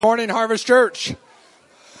Morning, Harvest Church.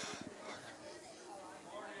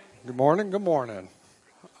 Good morning, good morning.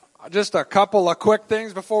 Just a couple of quick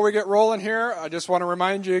things before we get rolling here. I just want to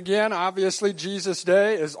remind you again, obviously, Jesus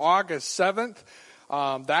Day is August 7th.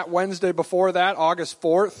 That Wednesday before that, August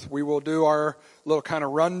 4th, we will do our little kind of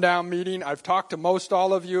rundown meeting. I've talked to most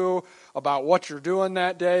all of you about what you're doing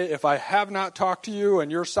that day. If I have not talked to you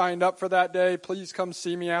and you're signed up for that day, please come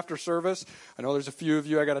see me after service. I know there's a few of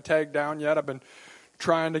you I got to tag down yet. I've been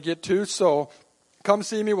trying to get to, so come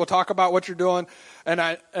see me. We'll talk about what you're doing,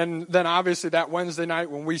 and then obviously that Wednesday night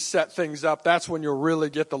when we set things up, that's when you'll really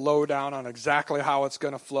get the lowdown on exactly how it's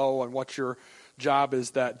going to flow and what your job is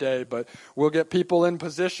that day. But we'll get people in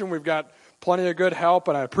position. We've got plenty of good help,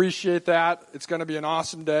 and I appreciate that. It's going to be an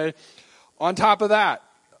awesome day. On top of that,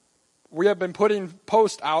 we have been putting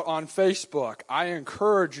posts out on Facebook. I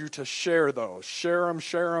encourage you to share those. Share them,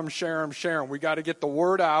 share them, share them, share them. We got to get the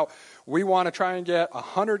word out. We want to try and get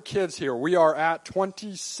 100 kids here. We are at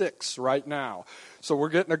 26 right now. So we're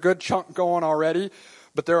getting a good chunk going already.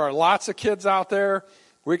 But there are lots of kids out there.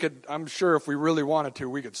 I'm sure if we really wanted to,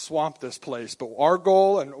 we could swamp this place. But our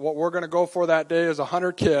goal and what we're going to go for that day is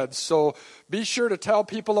 100 kids. So be sure to tell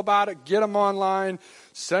people about it. Get them online.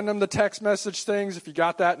 Send them the text message things. If you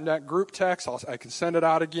got that in that group text, I can send it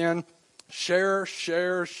out again. Share,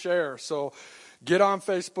 share, share. So get on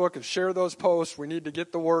Facebook and share those posts. We need to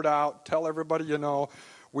get the word out. Tell everybody you know.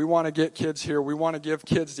 We want to get kids here. We want to give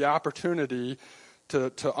kids the opportunity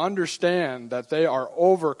to understand that they are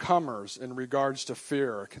overcomers in regards to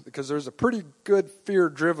fear, because there's a pretty good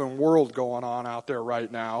fear-driven world going on out there right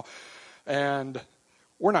now, and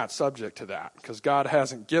we're not subject to that because God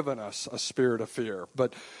hasn't given us a spirit of fear.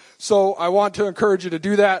 But so I want to encourage you to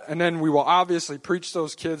do that, and then we will obviously preach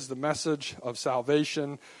those kids the message of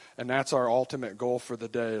salvation, and that's our ultimate goal for the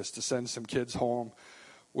day, is to send some kids home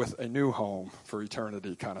with a new home for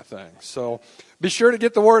eternity kind of thing. So be sure to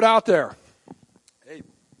get the word out there.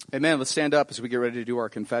 Amen. Let's stand up as we get ready to do our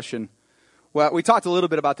confession. Well, we talked a little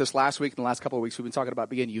bit about this last week. In the last couple of weeks, we've been talking about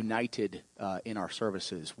being united in our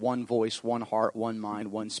services. One voice, one heart, one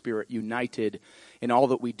mind, one spirit, united in all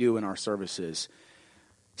that we do in our services.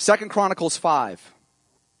 2 Chronicles 5.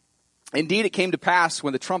 Indeed, it came to pass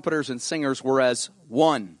when the trumpeters and singers were as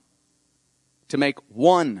one, to make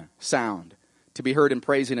one sound, to be heard in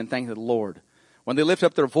praising and thanking the Lord. When they lift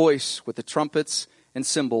up their voice with the trumpets and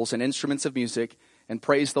cymbals and instruments of music, and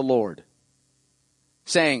praise the Lord,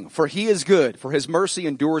 saying, for he is good, for his mercy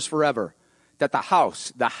endures forever, that the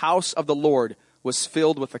house of the Lord was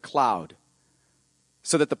filled with a cloud,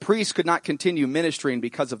 so that the priest could not continue ministering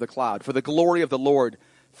because of the cloud, for the glory of the Lord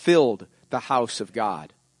filled the house of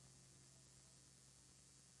God.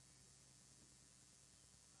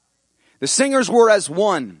 The singers were as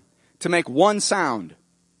one, to make one sound.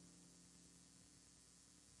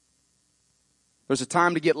 There's a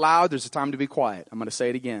time to get loud. There's a time to be quiet. I'm going to say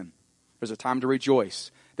it again. There's a time to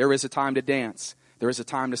rejoice. There is a time to dance. There is a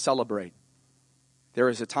time to celebrate. There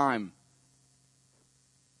is a time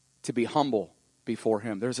to be humble before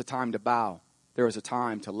him. There's a time to bow. There is a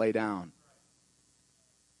time to lay down.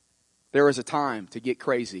 There is a time to get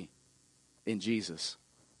crazy in Jesus.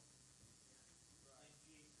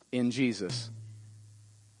 In Jesus.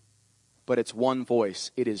 But it's one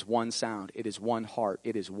voice. It is one sound. It is one heart.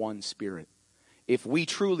 It is one spirit. If we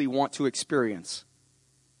truly want to experience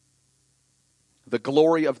the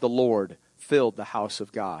glory of the Lord filled the house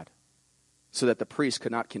of God, so that the priest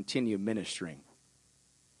could not continue ministering.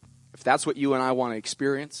 If that's what you and I want to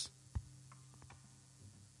experience,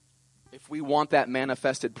 if we want that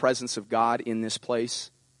manifested presence of God in this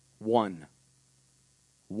place, one.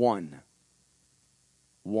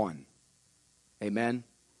 Amen.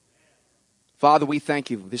 Father, we thank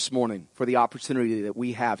you this morning for the opportunity that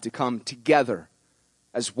we have to come together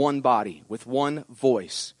as one body, with one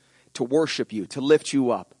voice, to worship you, to lift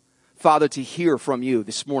you up. Father, to hear from you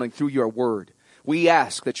this morning through your word. We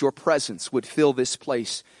ask that your presence would fill this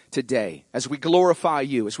place today. As we glorify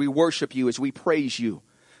you, as we worship you, as we praise you,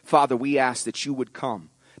 Father, we ask that you would come,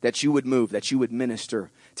 that you would move, that you would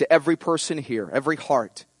minister to every person here, every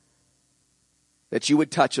heart, that you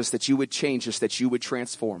would touch us, that you would change us, that you would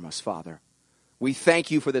transform us, Father. We thank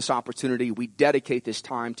you for this opportunity. We dedicate this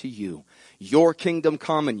time to you. Your kingdom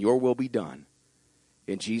come and your will be done.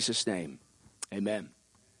 In Jesus' name, amen.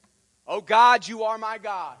 Oh God, you are my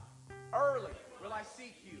God. Early will I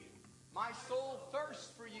seek you. My soul thirsts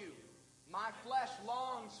for you. My flesh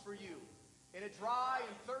longs for you. In a dry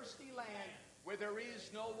and thirsty land where there is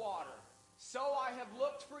no water. So I have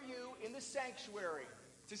looked for you in the sanctuary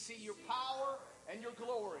to see your power and your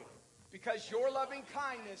glory. Because your loving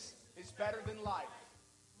kindness is better than life.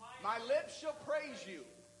 My lips shall praise you.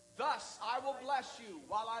 Thus I will bless you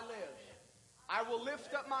while I live. I will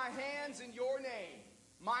lift up my hands in your name.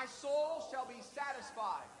 My soul shall be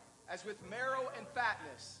satisfied as with marrow and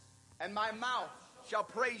fatness, and my mouth shall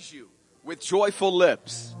praise you with joyful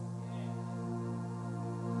lips.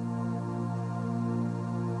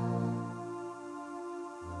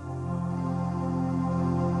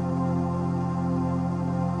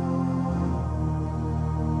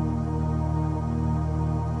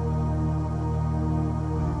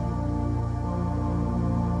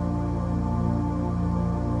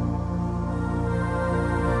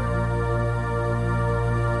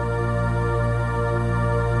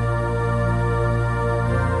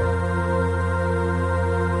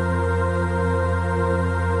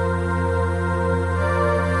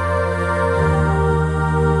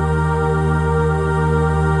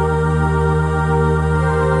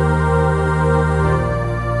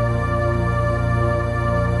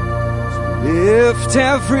 Lift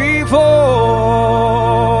every voice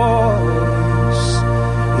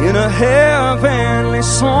in a heavenly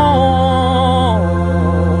song.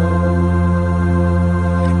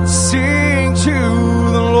 Sing to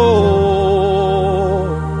the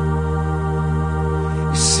Lord.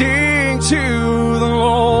 Sing to the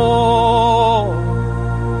Lord.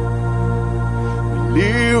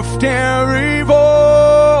 Lift every voice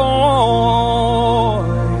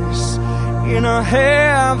in a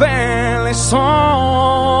heavenly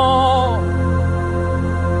song,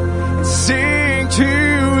 and sing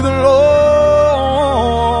to the Lord.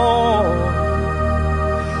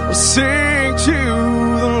 Sing to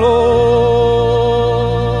the Lord.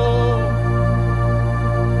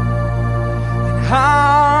 And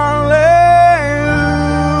hallelujah.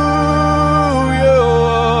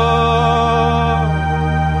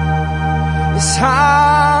 It's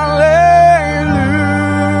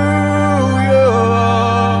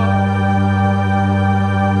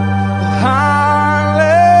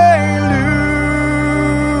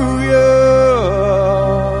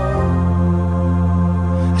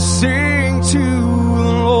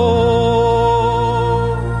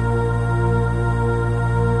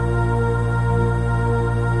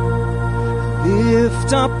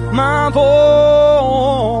lift up my voice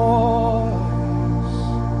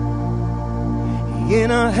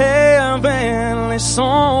in a heavenly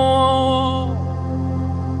song.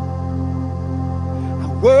 I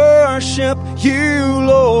worship you,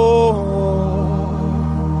 Lord.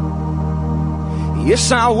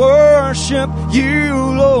 Yes, I worship you,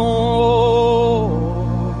 Lord.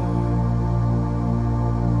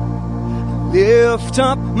 Lift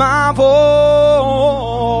up my voice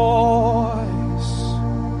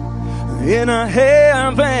in a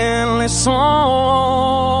heavenly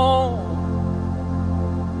song,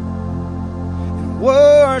 and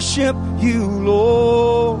worship you,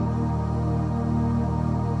 Lord.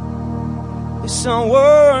 Yes, I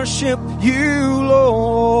worship you,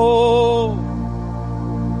 Lord.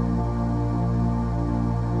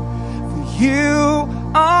 For you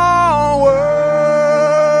are worthy.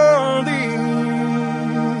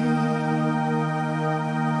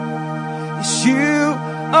 Yes, you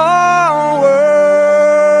are worthy.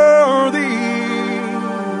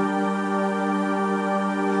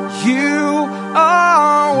 You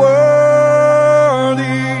are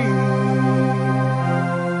worthy.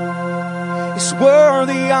 Yes,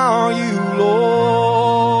 worthy are you,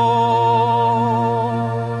 Lord.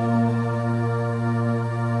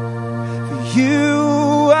 For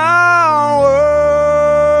you are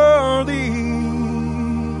worthy.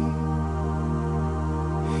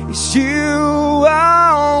 Yes, you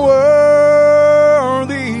are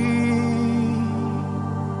worthy.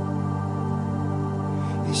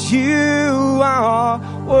 Yes, you are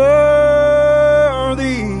worthy.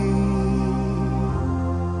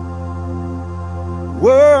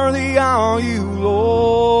 Worthy are you,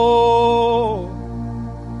 Lord.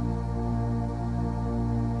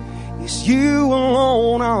 Yes, you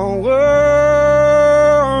alone are worthy.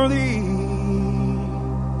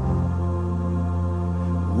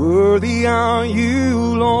 Worthy are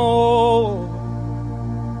you, Lord.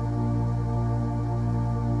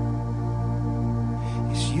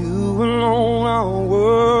 Yes, you alone are worthy.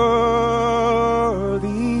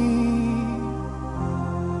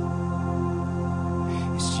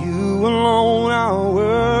 Yes, you alone are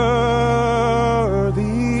worthy.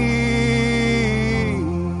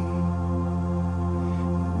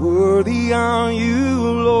 Worthy are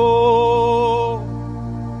you, Lord.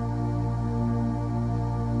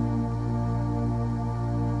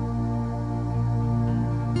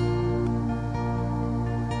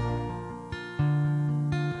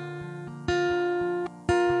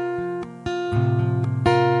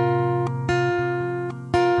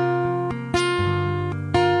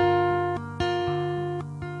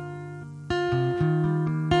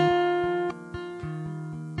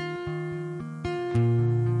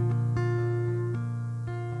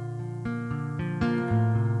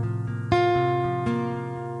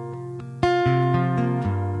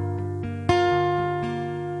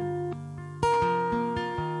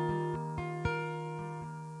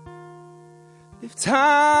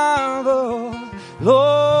 high the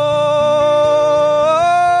Lord.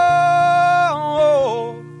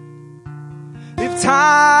 Lift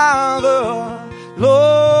high the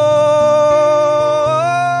Lord.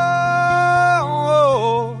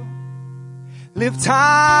 Lift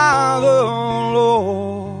high the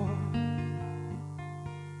Lord.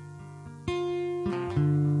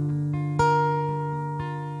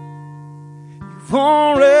 You've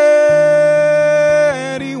already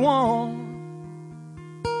won.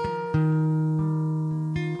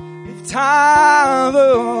 Lift high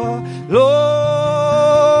the Lord.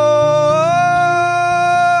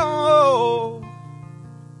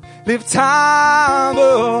 Lift high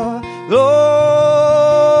the Lord.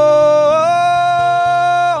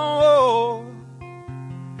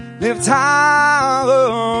 Lift high the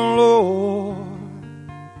Lord.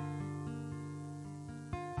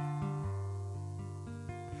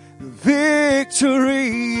 The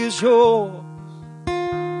victory is yours.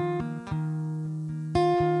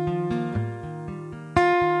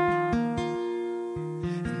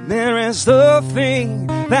 And there is nothing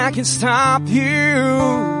that can stop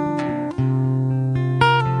you.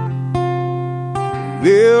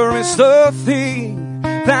 There is nothing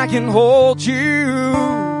that can hold you.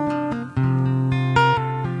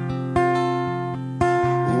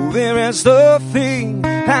 Oh, there is nothing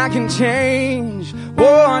that can change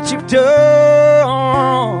what you've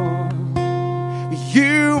done.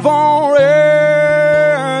 You've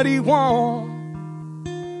already won.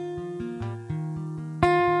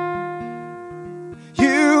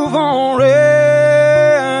 You've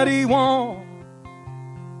already won.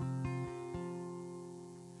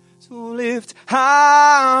 So lift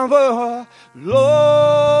high the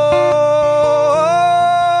Lord.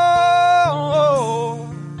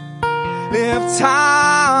 Lift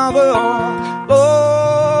high the Lord.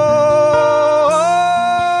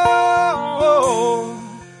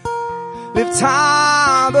 Lift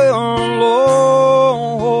high the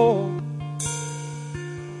Lord.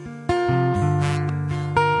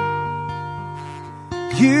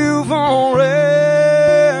 You've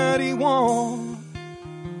already won.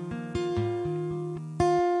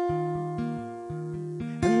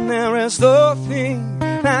 And there is nothing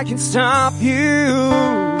that can stop you.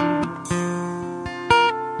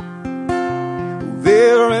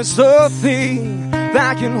 There is nothing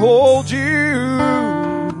that can hold you.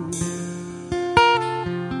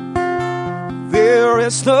 There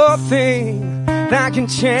is nothing that can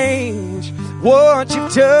change what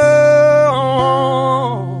you've done.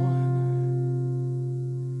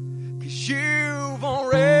 'Cause you've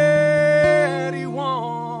already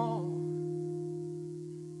won.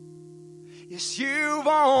 Yes, you've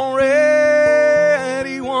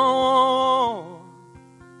already won.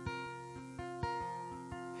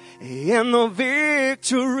 And the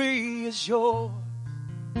victory is yours.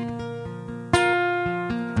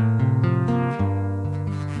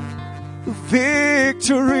 The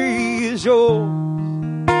victory is yours.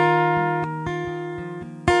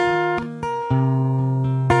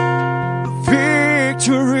 The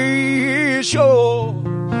victory is yours.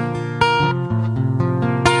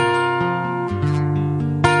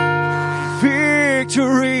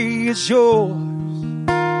 Victory is yours.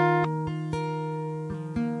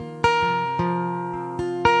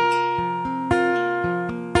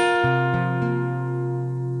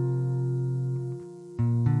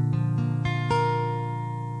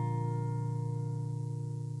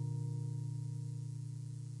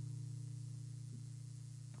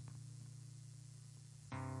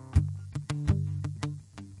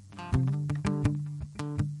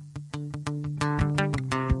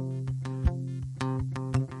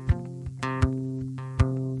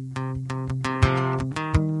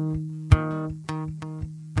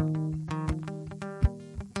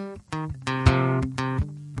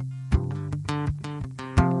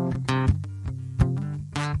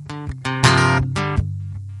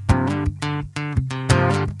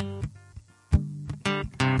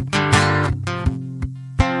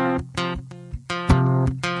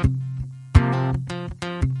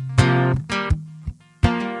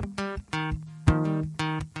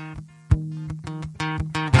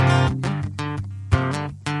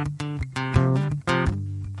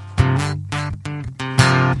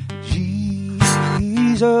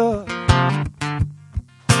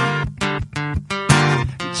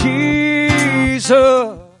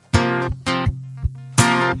 Jesus,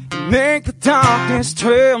 make the darkness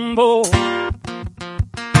tremble.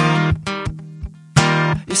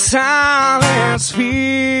 You silence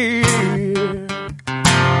fear.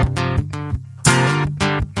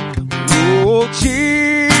 Oh,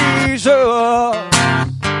 Jesus.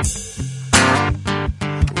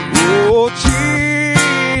 Oh, Jesus.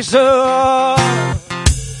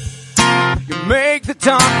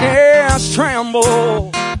 darkness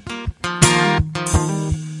tremble.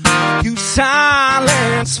 You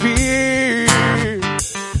silence fear.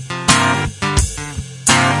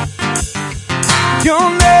 Your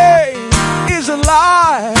name is a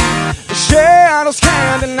light the shadows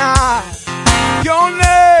can't deny. Your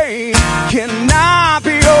name cannot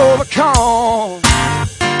be overcome.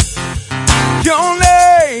 Your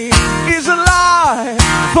name is a light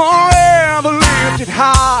forever lifted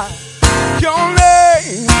high. Your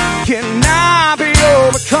name cannot be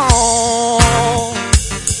overcome.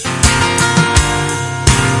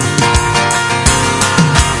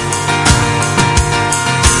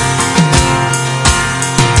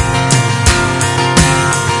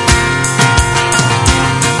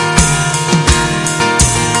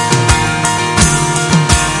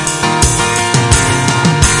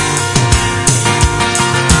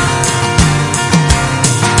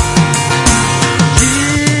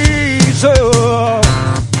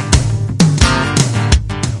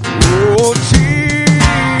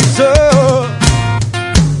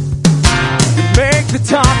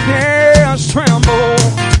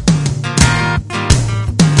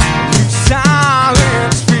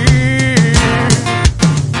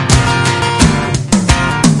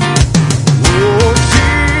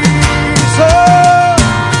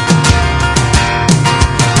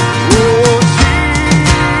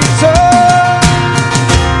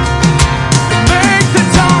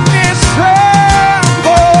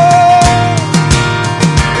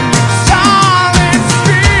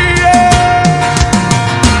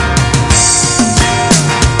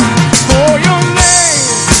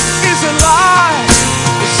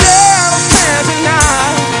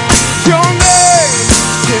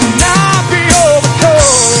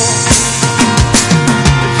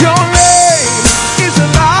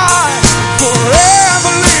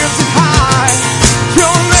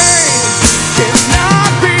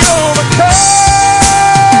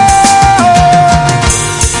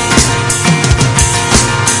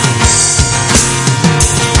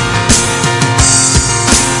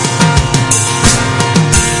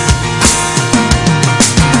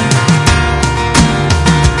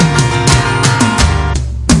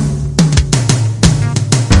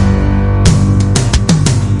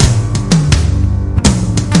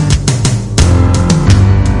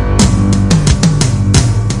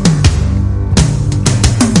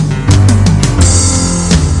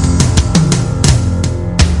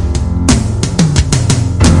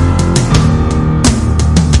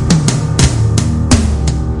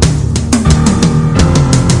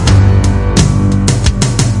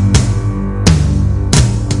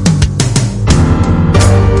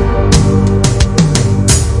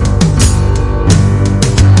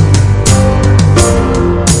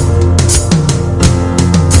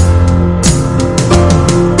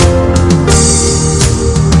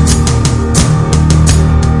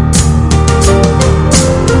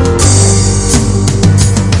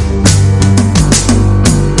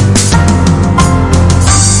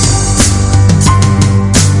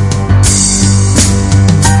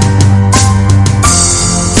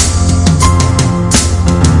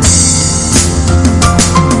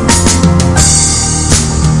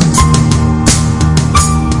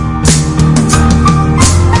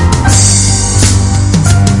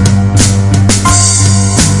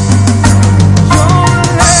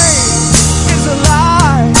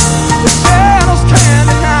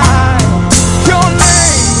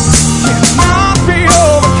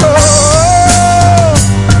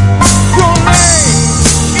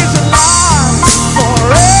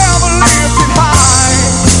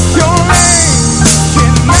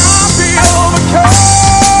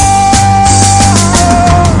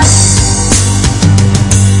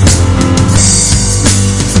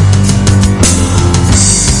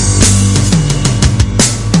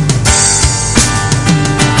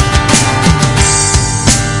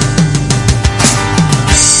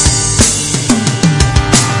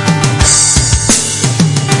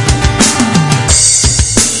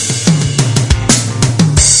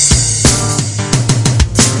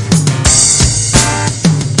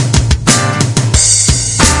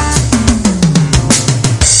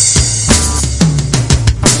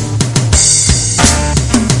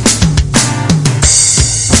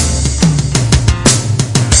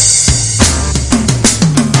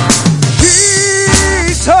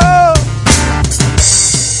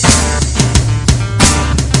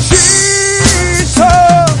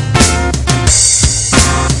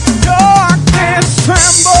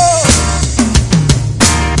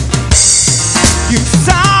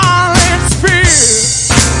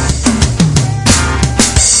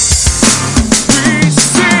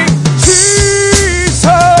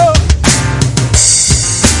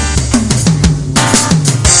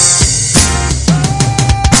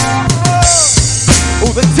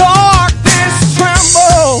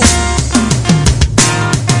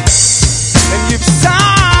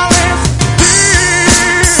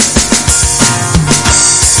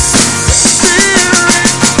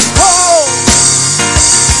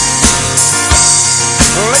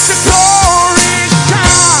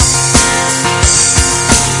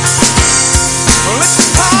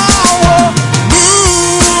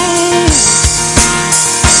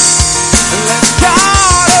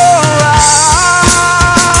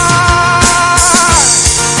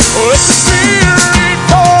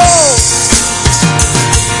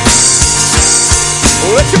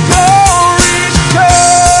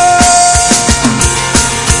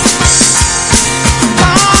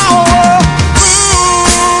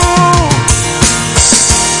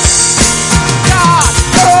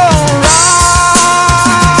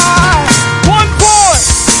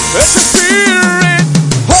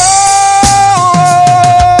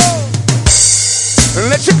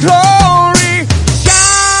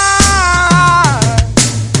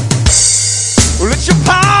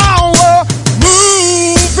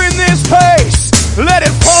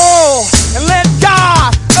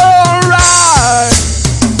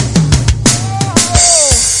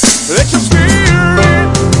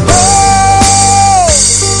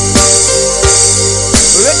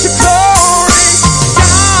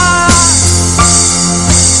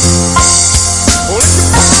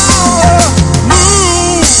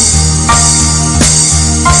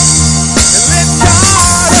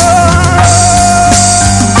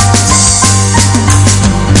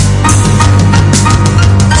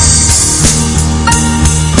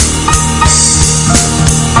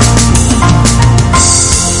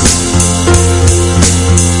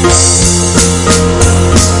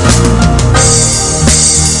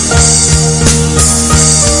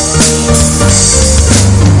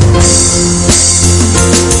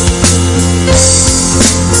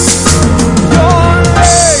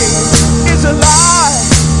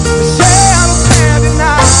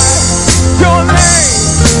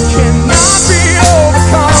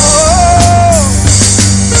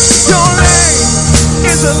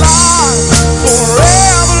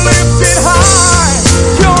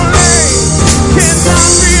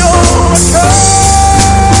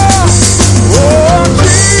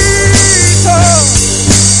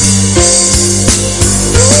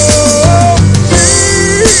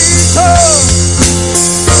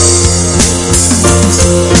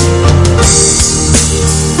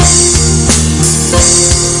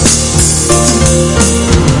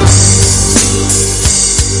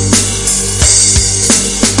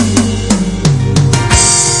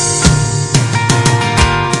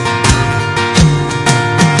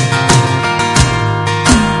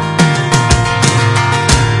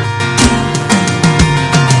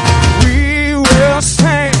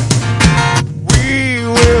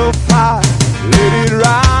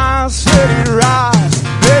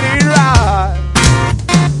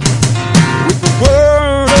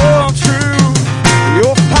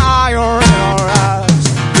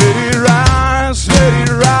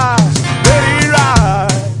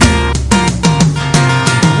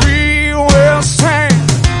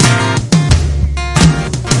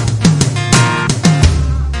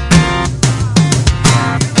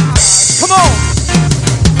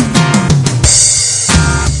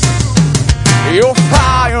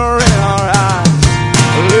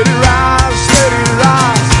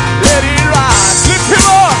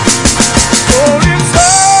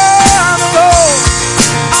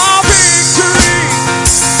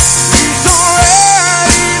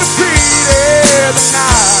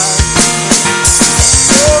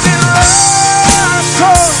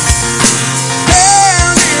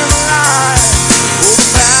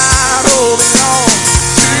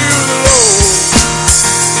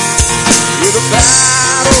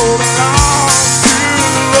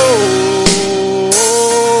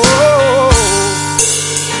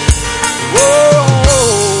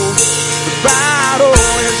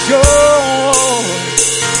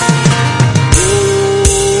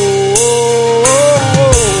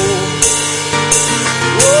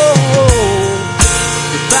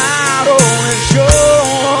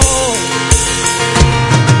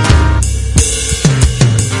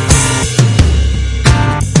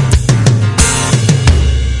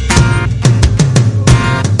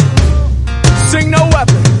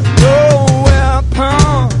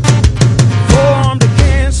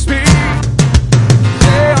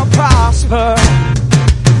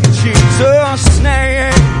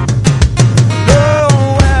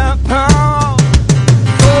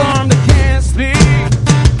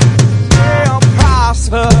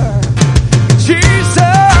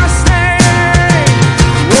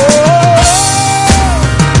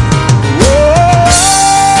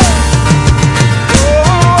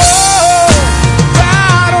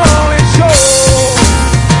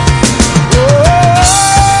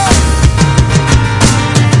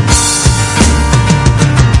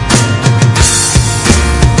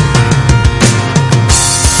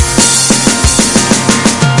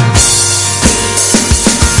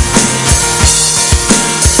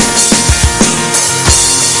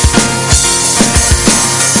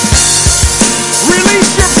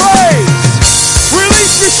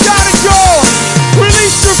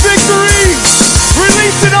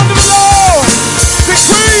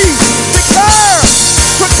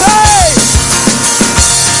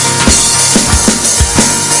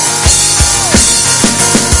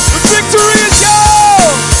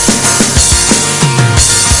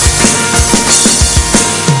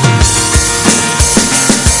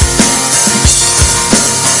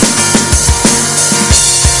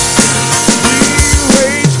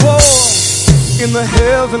 in the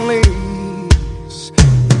heavenlies.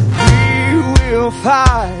 We will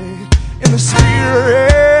fight in the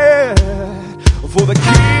Spirit, for the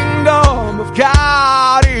kingdom of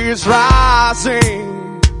God is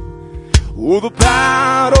rising. Oh, the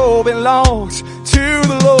battle belongs to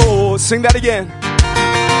the Lord. Sing that again.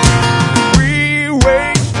 We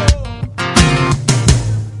wait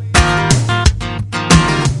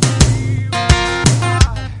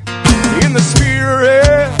in the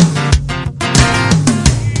Spirit.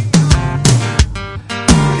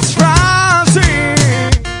 It's rising.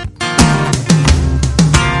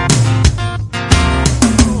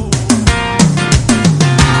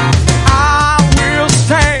 I will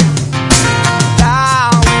stand. I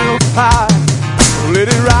will fight. Let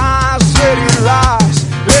it rise, let it rise,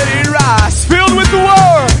 let it rise. Filled with the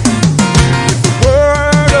word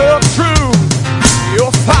of truth.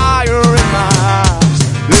 Your fire in my eyes.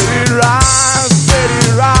 Let it rise, let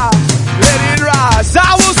it rise, let it rise.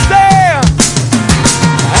 I will stand.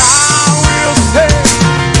 I will stand.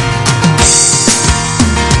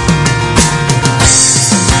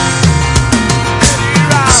 Let it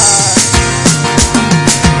rise.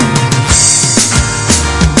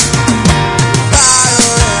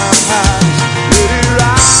 Fire in my eyes. Let it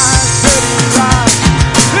rise, let it rise,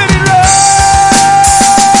 let it rise.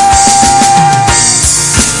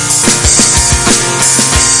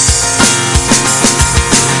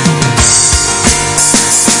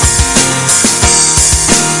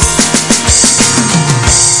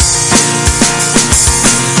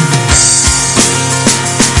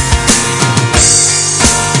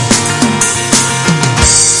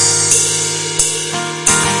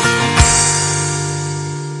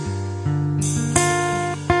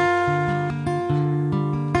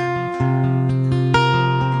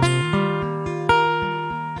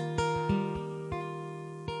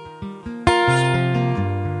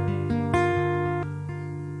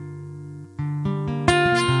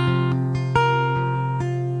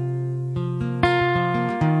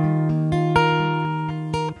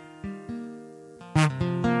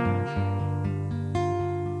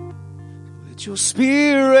 Let your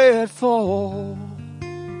Spirit fall.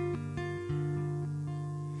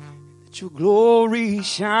 Let your glory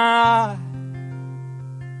shine.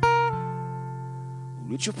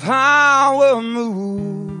 Let your power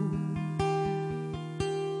move.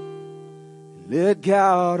 Let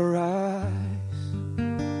God arise.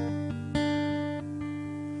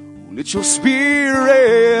 Let your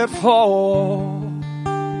Spirit fall.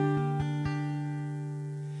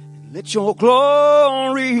 Let your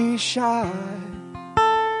glory shine.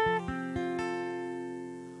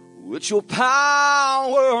 Let your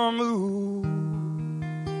power move.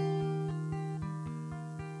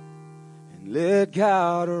 And let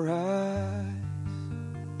God arise.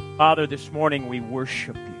 Father, this morning we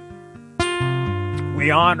worship you. We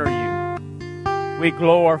honor you. We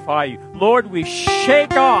glorify you. Lord, we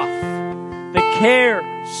shake off the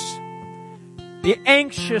cares, the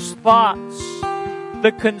anxious thoughts,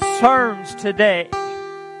 the concerns today,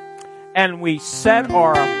 and we set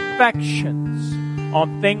our affections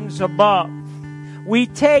on things above. We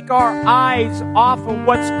take our eyes off of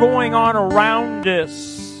what's going on around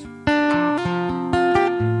us,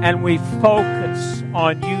 and we focus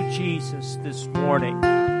on you, Jesus, this morning.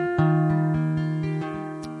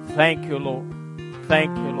 Thank you, Lord.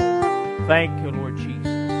 Thank you, Lord. Thank you, Lord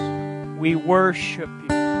Jesus. We worship you.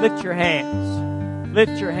 Lift your hands.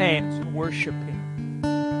 Lift your hands and worship him.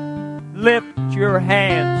 Lift your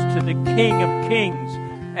hands to the King of Kings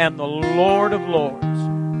and the Lord of Lords.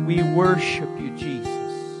 We worship you,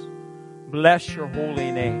 Jesus. Bless your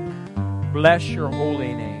holy name. Bless your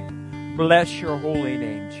holy name. Bless your holy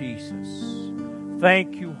name, Jesus.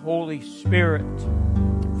 Thank you, Holy Spirit,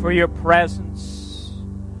 for your presence.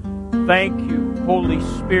 Thank you, Holy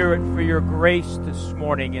Spirit, for your grace this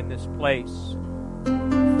morning in this place.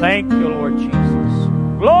 Thank you, Lord Jesus.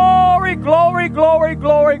 Glory, glory, glory,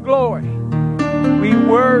 glory, glory. We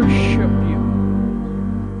worship you.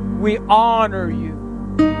 We honor you.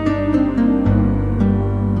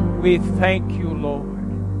 We thank you, Lord.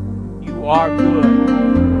 You are good.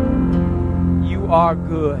 You are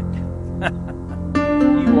good.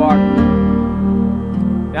 You are good.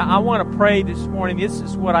 Now, I want to pray this morning. This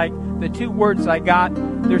is what the two words I got.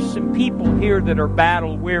 There's some people here that are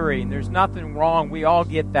battle weary, and there's nothing wrong. We all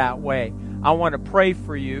get that way. I want to pray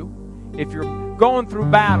for you. If you're going through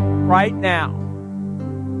battle right now,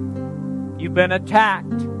 you've been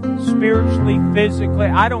attacked spiritually, physically,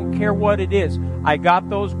 I don't care what it is. I got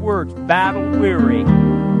those words, battle weary.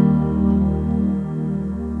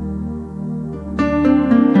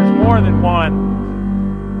 There's more than one.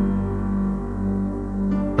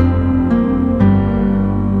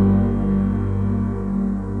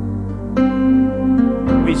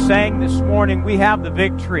 sang this morning, we have the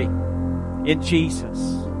victory in Jesus.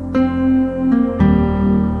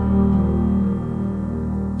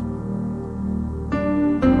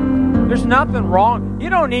 There's nothing wrong. You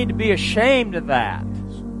don't need to be ashamed of that.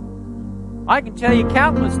 I can tell you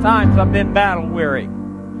countless times I've been battle weary.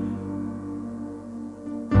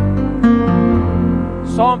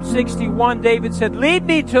 Psalm 61, David said, "Lead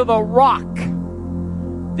me to the rock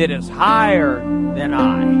that is higher than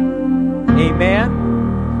I." Amen?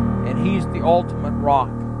 And He's the ultimate rock.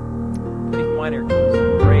 Please, minor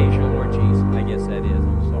keys. Praise you, Lord Jesus. I guess that is.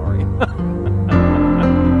 I'm sorry.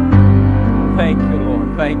 Thank you,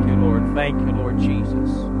 Lord. Thank you, Lord. Thank you, Lord Jesus.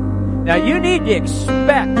 Now, you need to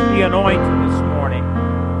expect the anointing this morning.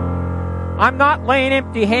 I'm not laying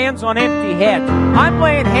empty hands on empty heads. I'm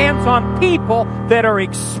laying hands on people that are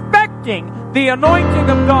expecting the anointing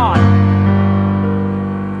of God.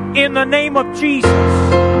 In the name of Jesus.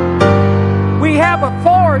 We have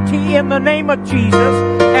authority in the name of Jesus,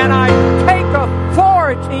 and I take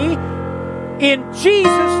authority in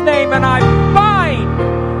Jesus' name, and I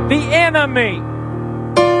bind the enemy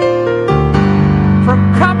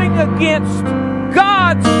from coming against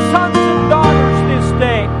God's sons and daughters this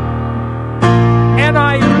day. And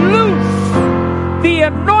I loose the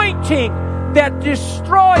anointing that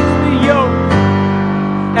destroys the yoke.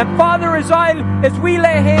 And Father, as we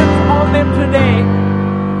lay hands on them today,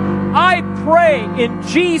 I pray in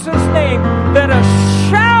Jesus' name that a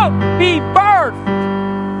shout be birthed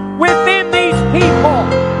within these people.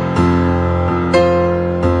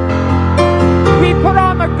 We put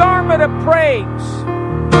on the garment of praise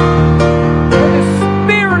for the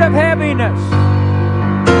spirit of heaviness.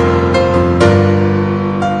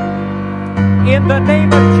 In the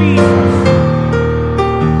name of Jesus.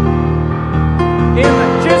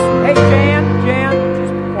 Hey, Jan,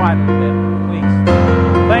 just be quiet a bit, please.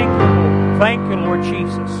 Thank you, Lord. Thank you, Lord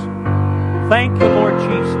Jesus. Thank you, Lord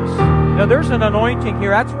Jesus. Now, there's an anointing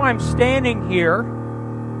here. That's why I'm standing here.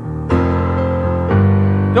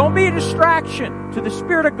 Don't be a distraction to the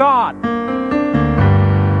Spirit of God.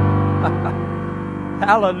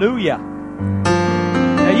 Hallelujah.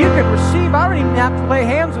 Now, you can receive. I don't even have to lay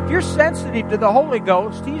hands. If you're sensitive to the Holy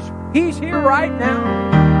Ghost, He's here right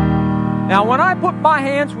now. Now, when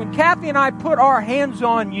Kathy and I put our hands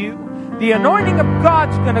on you, the anointing of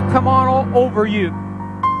God's going to come on all over you.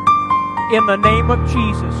 In the name of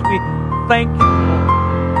Jesus, we thank you, Lord.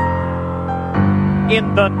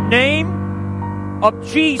 In the name of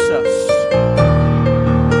Jesus.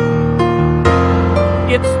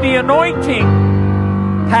 It's the anointing,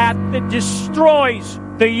 Pat, that destroys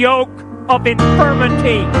the yoke of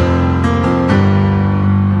infirmity.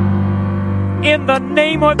 In the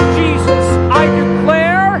name of Jesus, I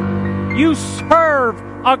declare you serve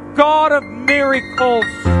a God of miracles.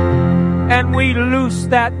 And we loose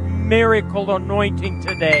that miracle anointing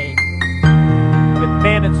today. With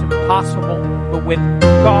man it's impossible, but with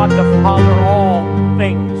God the Father all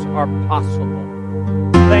things are possible.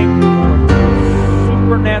 Thank you, Lord, for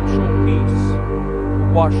supernatural peace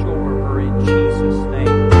to wash over her in Jesus'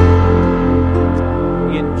 name.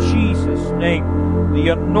 In Jesus' name. The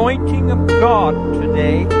anointing of God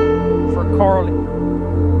today for Carly.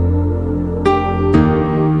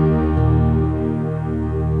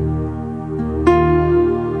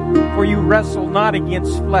 For you wrestle not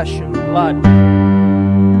against flesh and blood,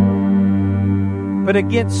 but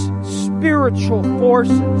against spiritual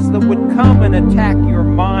forces that would come and attack your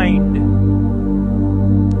mind.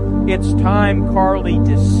 It's time, Carly,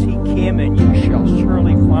 to seek Him, and you shall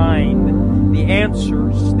surely find the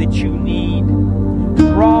answers that you need.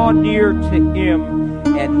 Draw near to Him,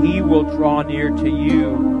 and He will draw near to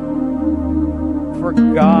you. For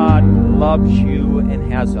God loves you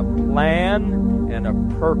and has a plan and a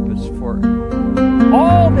purpose for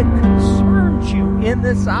all that concerns you in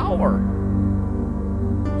this hour.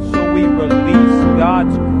 So we release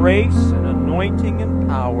God's grace and anointing and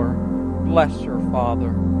power. Bless her,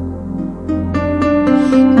 Father.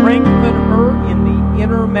 Strengthen her in the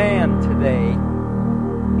inner man today.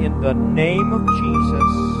 In the name of Jesus.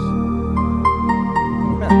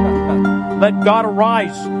 Let God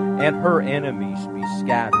arise and her enemies be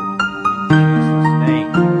scattered. In Jesus'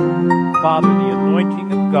 name. Father, the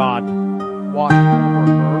anointing of God wash over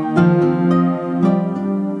her.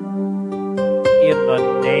 In the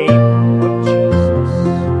name of Jesus.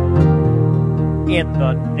 In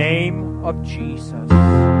the name of Jesus.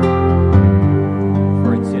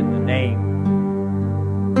 For it's in the name.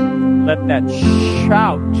 Let that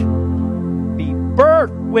shout be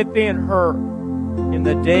birthed within her in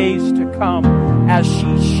the days to come as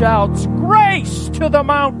she shouts grace to the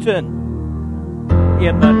mountain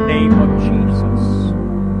in the name of Jesus.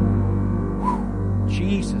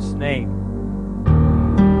 Jesus' name.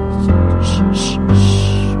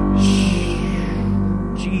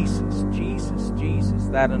 Jesus, Jesus, Jesus,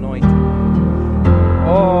 that anointing.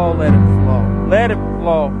 Oh, let it flow. Let it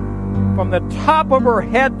flow from the top of her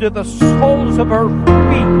head to the soles of her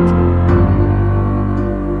feet.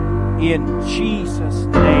 In Jesus'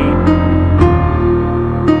 name.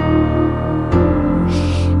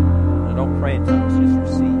 Now don't pray in tongues, just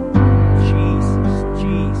receive. Jesus,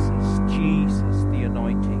 Jesus, Jesus, the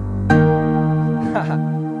anointing.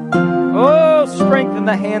 Oh, strengthen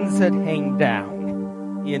the hands that hang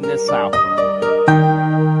down in this hour.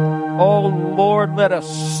 Oh, Lord, let a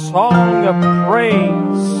song of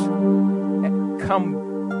praise come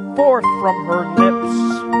forth from her lips.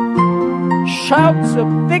 Shouts of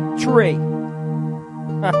victory.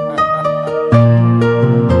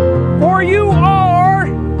 For you are,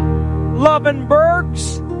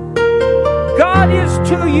 Lovenbergs, God is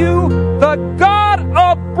to you the God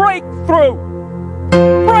of breakthrough.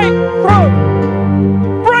 Breakthrough!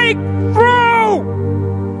 Breakthrough!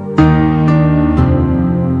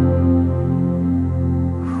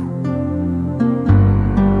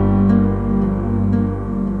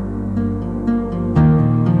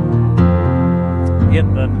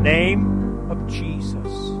 In the name of Jesus,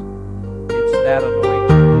 it's that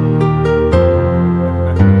anointing.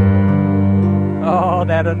 Oh,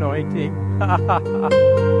 that anointing.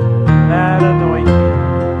 That anointing.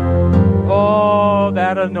 Oh,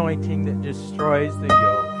 that anointing that destroys the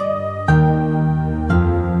yoke.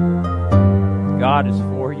 God is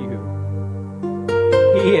for you.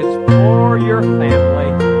 He is for your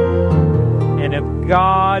family. And if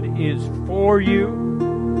God is for you,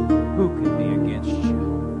 who can be against you?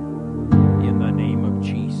 In the name of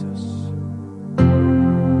Jesus.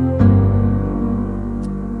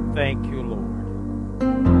 Thank you, Lord.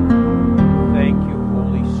 Thank you,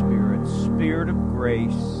 Holy Spirit. Spirit of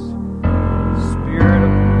grace. Spirit of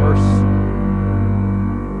mercy.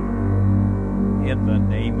 In the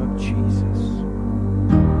name of Jesus.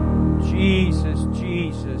 Jesus,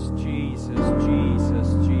 Jesus, Jesus, Jesus,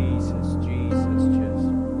 Jesus, Jesus.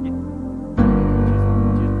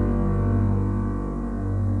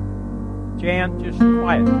 Jan, just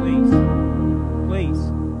quiet, please. Please.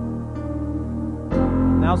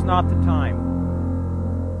 Now's not the time.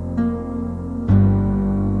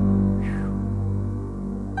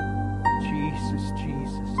 Jesus,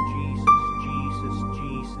 Jesus, Jesus, Jesus,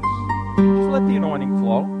 Jesus. Just let the anointing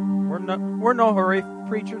flow. We're no hurry. If the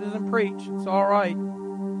preacher doesn't preach, it's all right.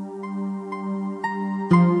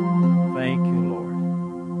 Thank you, Lord.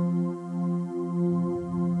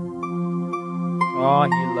 Oh,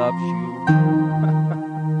 He loves you.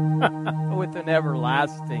 With an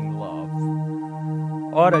everlasting love.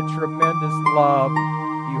 What a tremendous love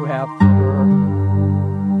you have for her.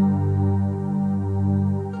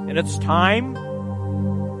 And it's time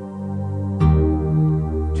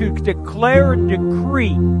to declare and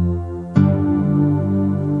decree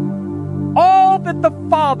all that the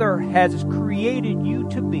Father has created you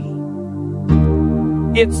to be.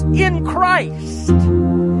 It's in Christ.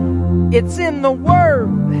 It's in the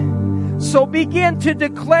Word. So begin to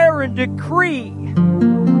declare and decree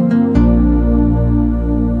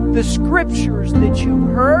the scriptures that you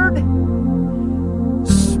heard.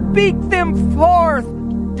 Speak them forth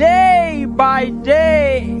day by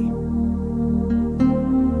day.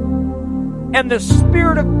 And the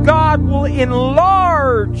Spirit of God will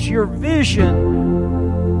enlarge your vision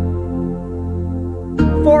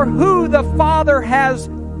for who the Father has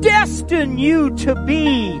destined you to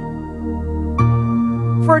be.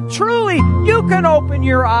 For truly, you can open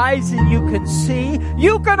your eyes and you can see.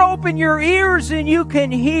 You can open your ears and you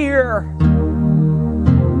can hear.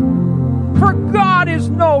 For God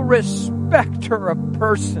is no respecter of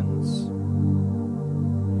persons.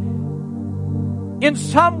 In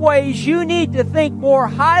some ways, you need to think more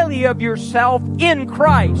highly of yourself in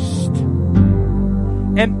Christ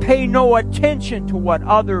and pay no attention to what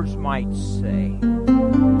others might say.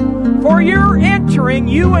 For you're entering,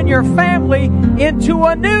 you and your family, into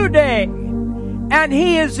a new day. And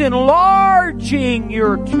He is enlarging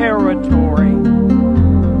your territory.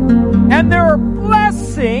 And there are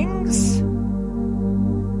blessings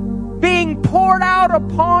being poured out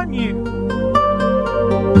upon you.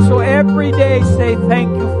 So every day say,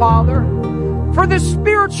 thank you, Father, for the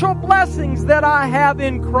spiritual blessings that I have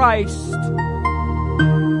in Christ.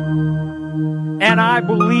 And I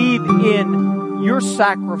believe in your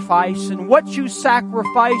sacrifice and what you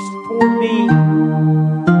sacrificed for me.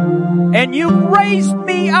 And you raised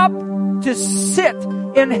me up to sit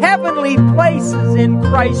in heavenly places in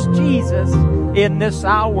Christ Jesus in this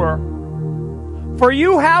hour. For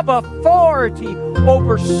you have authority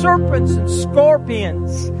over serpents and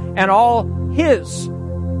scorpions and all His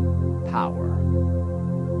power.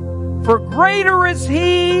 For greater is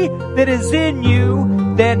He that is in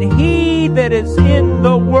you than he that is in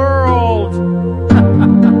the world.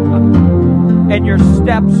 And your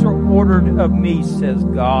steps are ordered of me, says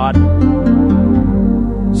God.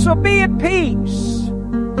 So be at peace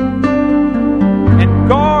and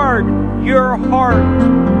guard your heart,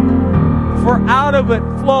 for out of it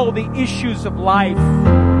flow the issues of life.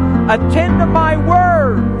 Attend to my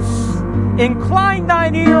words. Incline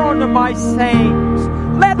thine ear unto my sayings.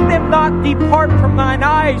 Let them not depart from thine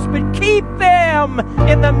eyes, but keep them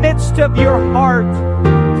in the midst of your heart,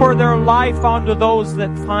 for their life unto those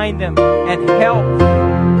that find them, and health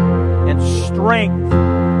and strength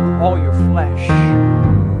all your flesh.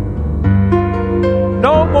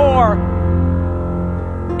 No more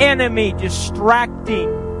enemy distracting,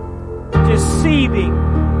 deceiving,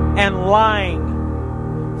 and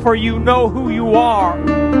lying, for you know who you are.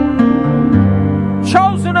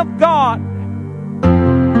 Chosen of God,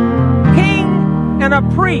 king and a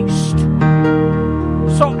priest.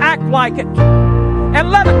 So act like it, and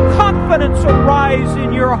let a confidence arise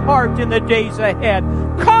in your heart in the days ahead.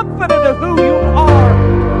 Confident of who you are,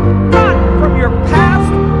 not from your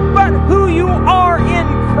past, but who you are in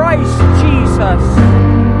Christ Jesus.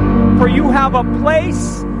 For you have a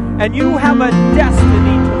place and you have a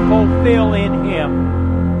destiny to fulfill in Him.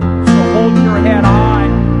 So hold your head high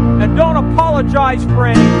and don't apologize for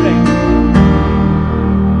anything.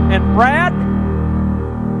 And Brad,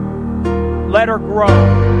 let her grow.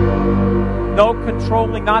 No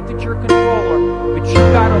controlling, not that you're controller, but you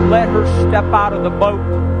got to let her step out of the boat.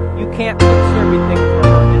 You can't fix everything for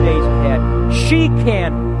her in the days ahead. She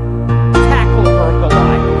can tackle her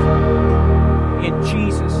Goliath. In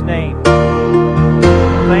Jesus' name.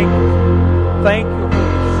 Thank you,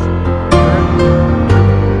 Holy Spirit.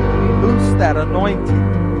 Loose that anointing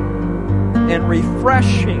and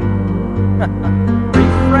refreshing come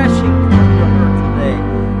to her today.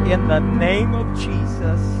 In the name of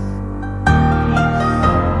Jesus.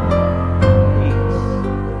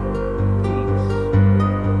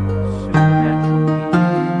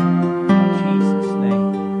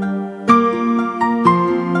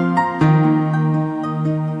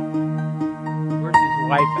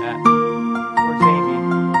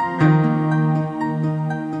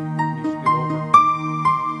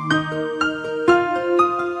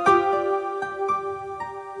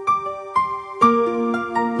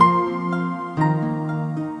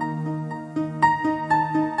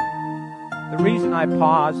 I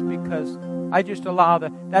pause because I just allow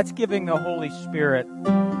that's giving the Holy Spirit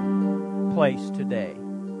place today.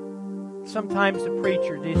 Sometimes the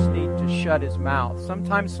preacher just needs to shut his mouth.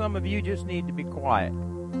 Sometimes some of you just need to be quiet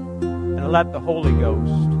and let the Holy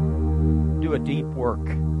Ghost do a deep work.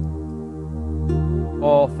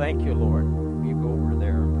 Oh, thank you, Lord. You go over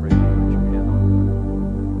there and pray. Put your hand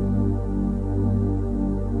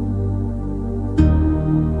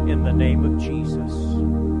on. In the name of Jesus.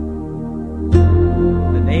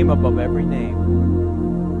 The name above every name.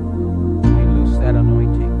 We loose that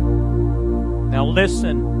anointing. Now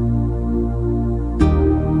listen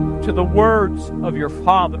to the words of your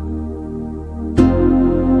Father.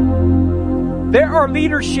 There are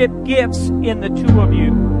leadership gifts in the two of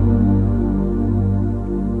you.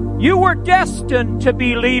 You were destined to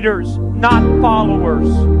be leaders, not followers.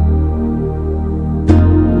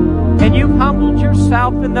 And you've humbled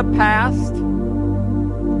yourself in the past.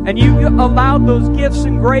 And you allowed those gifts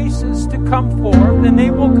and graces to come forth, and they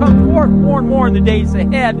will come forth more and more in the days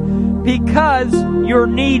ahead because you're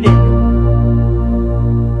needed.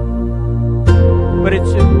 But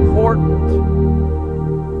it's important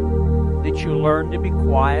that you learn to be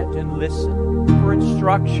quiet and listen for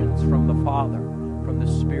instructions from the Father, from the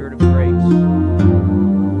Spirit of grace.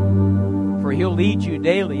 For He'll lead you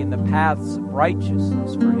daily in the paths of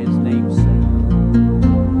righteousness for His name's sake.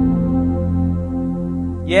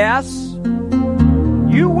 Yes,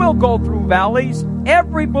 you will go through valleys.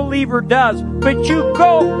 Every believer does. But you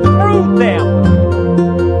go through them.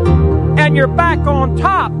 And you're back on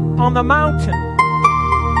top on the mountain.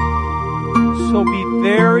 So be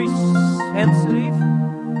very sensitive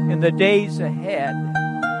in the days ahead.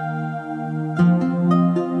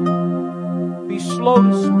 Be slow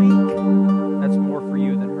to speak. That's more for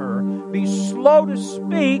you than her. Be slow to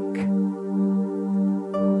speak.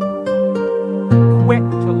 Quick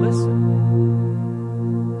to listen.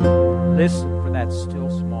 Listen for that still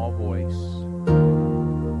small voice.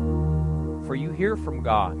 For you hear from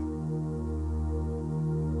God.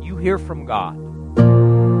 You hear from God.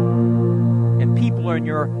 And people are in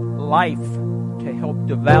your life to help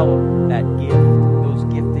develop that gift, those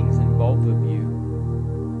giftings in both of you.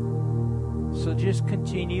 So just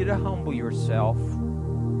continue to humble yourself.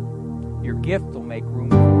 Your gift will make room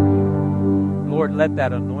for you. Lord, let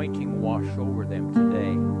that anointing wash over them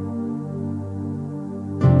today.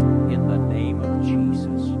 In the name of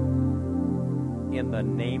Jesus. In the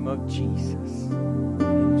name of Jesus.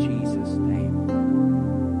 In Jesus' name.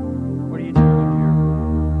 What are you doing up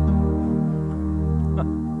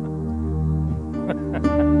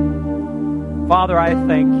here? Father, I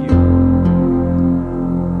thank you.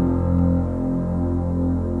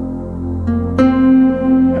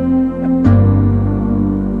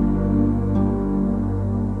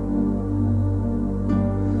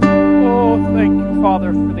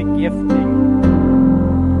 Father, for the gifting.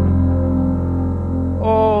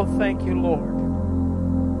 Oh, thank you, Lord.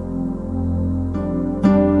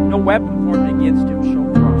 No weapon formed against him shall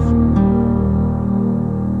prosper.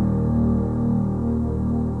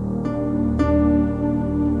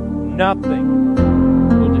 Nothing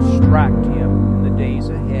will distract him in the days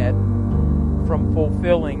ahead from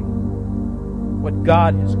fulfilling what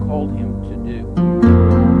God has called him to do.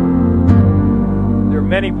 There are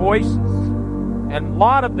many voices, and a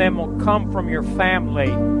lot of them will come from your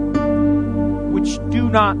family, which do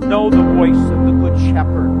not know the voice of the Good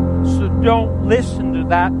Shepherd. So don't listen to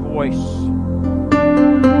that voice.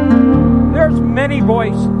 There's many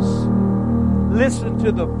voices. Listen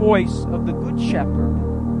to the voice of the Good Shepherd.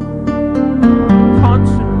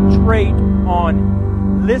 Concentrate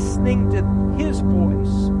on listening to His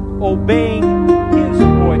voice, obeying His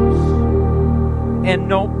voice, and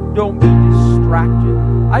don't be distracted.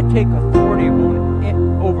 I take authority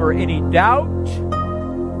over any doubt.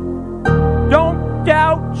 Don't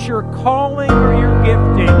doubt your calling or your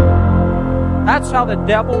gifting. That's how the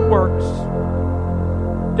devil works.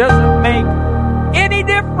 Doesn't make any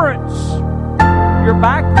difference. Your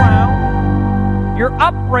background, your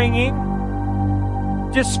upbringing,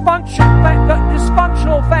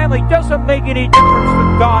 dysfunctional family doesn't make any difference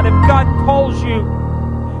with God. If God calls you,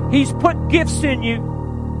 He's put gifts in you.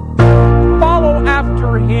 Follow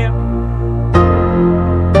after Him.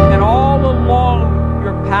 And all along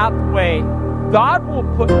your pathway, God will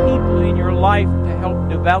put people in your life to help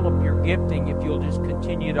develop your gifting if you'll just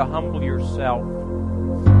continue to humble yourself.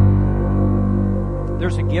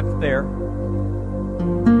 There's a gift there.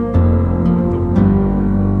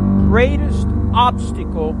 The greatest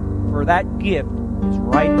obstacle for that gift is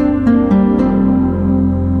right here.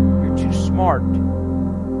 You're too smart.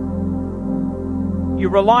 You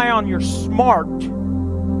rely on your smart.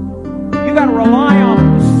 You got to rely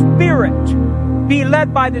on the Spirit. Be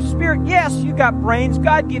led by the Spirit. Yes, you got brains.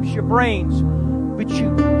 God gives you brains. But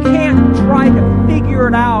you can't try to figure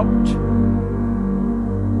it out.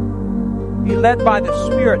 Be led by the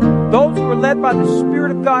Spirit. Those who are led by the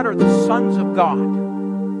Spirit of God are the sons of God.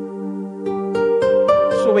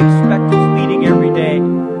 So expect His leading every day.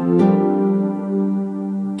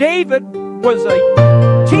 David was a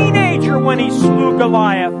teenager when he slew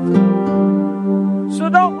Goliath. So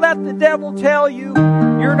don't let the devil tell you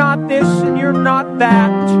you're not this and you're not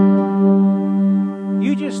that.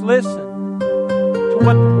 You just listen to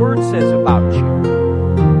what the Word says about you.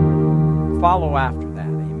 Follow after that.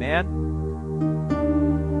 Amen.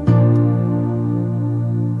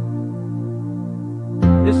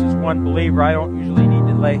 This is one believer I don't usually need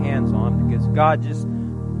to lay hands on because God just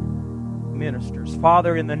ministers.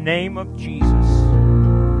 Father, in the name of Jesus.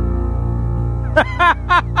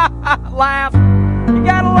 Laugh. You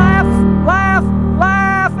gotta laugh, laugh,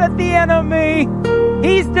 laugh at the enemy.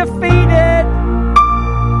 He's defeated.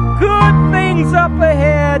 Good things up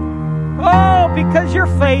ahead. Oh, because you're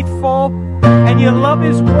faithful and you love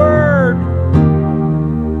His Word.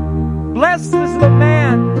 Blessed is the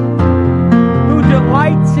man who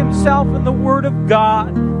delights himself in the Word of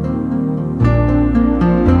God.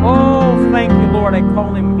 Oh, thank you, Lord. I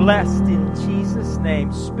call him blessed in Jesus'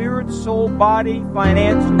 name. Spirit, soul, body,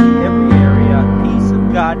 financially, every area. Peace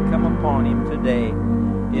of God come upon him today.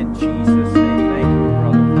 In Jesus' name. Thank you,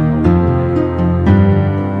 brother.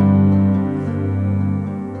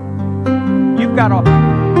 You've got to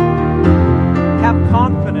have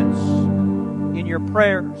confidence in your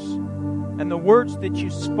prayers and the words that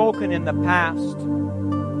you've spoken in the past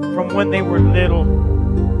from when they were little.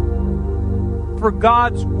 For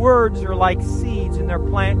God's words are like seeds and they're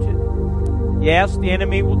planted. Yes, the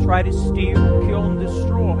enemy will try to steal, kill, and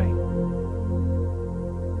destroy.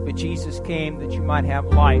 But Jesus came that you might have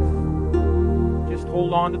life. Just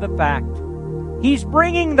hold on to the fact. He's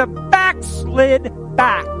bringing the backslid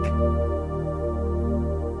back.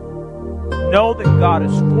 Know that God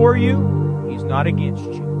is for you. He's not against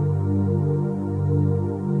you.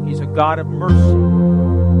 God of mercy.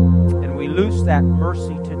 And we loose that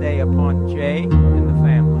mercy today upon Jay and the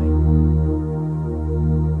family.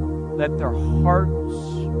 Let their hearts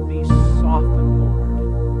be softened,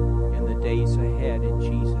 Lord, in the days ahead, in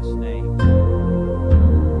Jesus' name.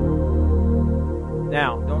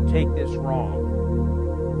 Now, don't take this wrong,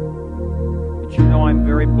 but you know I'm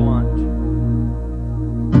very blunt.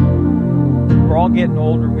 We're all getting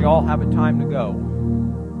older. We all have a time to go.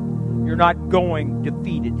 You're not going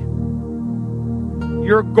defeated.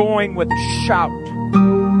 You're going with a shout.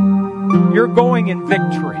 You're going in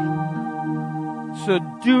victory. So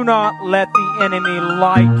do not let the enemy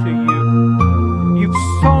lie to you. You've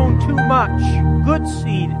sown too much good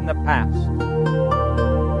seed in the past.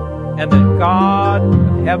 And that God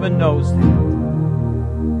of heaven knows that.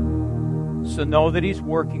 So know that He's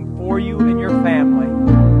working for you and your family.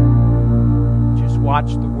 Just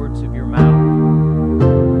watch the words of your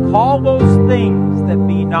mouth. Call those things that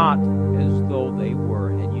be not as though they were.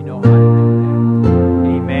 And you know how to do that.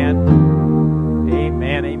 Amen.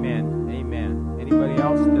 Amen. Amen. Amen. Anybody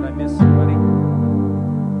else? Did I miss somebody?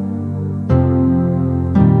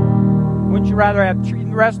 Wouldn't you rather have...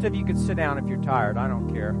 The rest of you could sit down if you're tired. I don't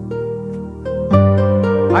care.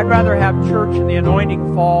 I'd rather have church and the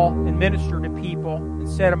anointing fall and minister to people and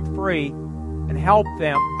set them free and help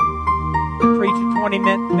them than preach a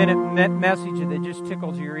 20-minute message that just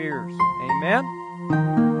tickles your ears. Amen?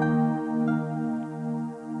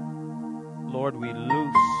 Lord, we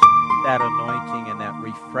loose that anointing and that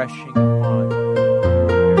refreshing upon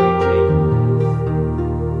Mary Jane.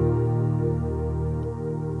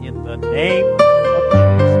 In the name of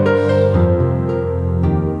Jesus.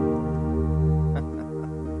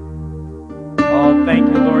 Oh, thank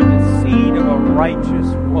you, Lord. The seed of a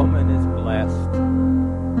righteous woman is blessed.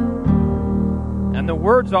 And the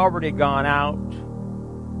word's already gone out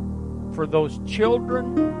for those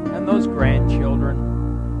children and those grandchildren.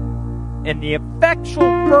 And the effectual,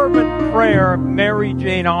 fervent prayer of Mary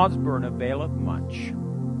Jane Osborne availeth much.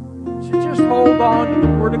 So just hold on to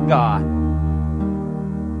the Word of God.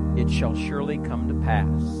 It shall surely come to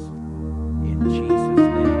pass. In Jesus'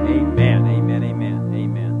 name, amen, amen, amen,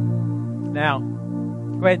 amen. Now,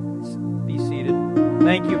 go ahead and be seated.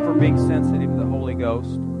 Thank you for being sensitive to the Holy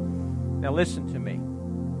Ghost. Now listen to me.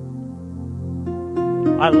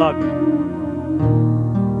 I love you.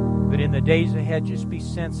 But in the days ahead, just be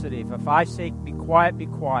sensitive. If I say be quiet, be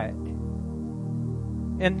quiet.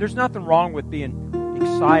 And there's nothing wrong with being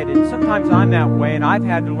excited. Sometimes I'm that way, and I've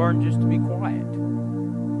had to learn just to be quiet.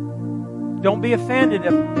 Don't be offended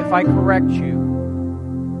if I correct you.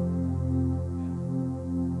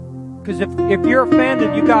 Because if you're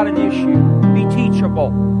offended, you got an issue. Be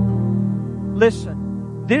teachable.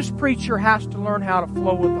 Listen, this preacher has to learn how to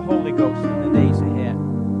flow with the Holy Ghost in the days ahead.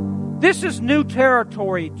 This is new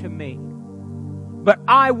territory to me. But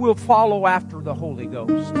I will follow after the Holy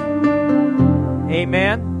Ghost.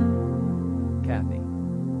 Amen? Kathy.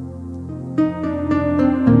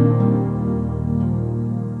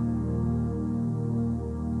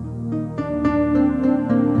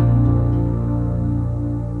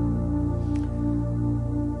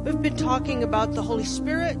 We've been talking about the Holy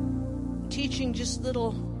Spirit, teaching just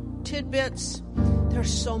little tidbits.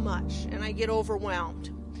 There's so much, and I get overwhelmed.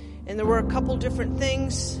 And there were a couple different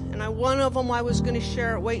things, and one of them I was going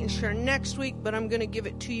to wait and share next week, but I'm going to give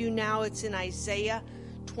it to you now. It's in Isaiah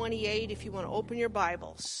 28, if you want to open your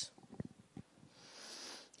Bibles.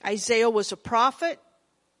 Isaiah was a prophet,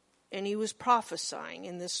 and he was prophesying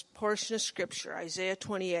in this portion of Scripture, Isaiah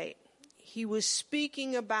 28. He was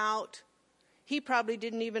speaking about, he probably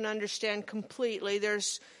didn't even understand completely.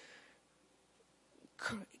 There's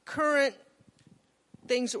current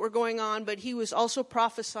things that were going on, but he was also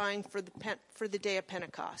prophesying for the day of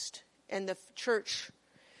Pentecost and the church.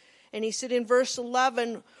 And he said in verse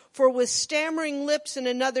 11, "For with stammering lips and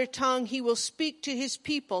another tongue he will speak to his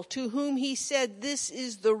people, to whom he said, this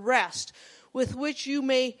is the rest, with which you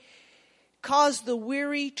may cause the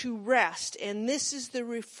weary to rest, and this is the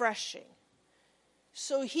refreshing."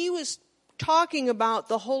 So he was talking about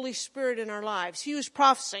the Holy Spirit in our lives. He was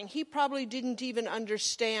prophesying. He probably didn't even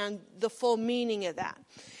understand the full meaning of that.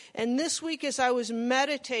 And this week as I was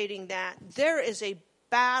meditating that, there is a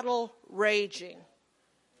battle raging.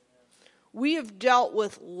 We have dealt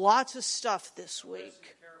with lots of stuff this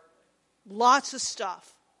week. Lots of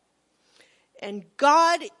stuff. And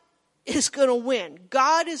God is going to win.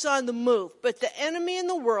 God is on the move. But the enemy in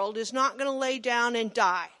the world is not going to lay down and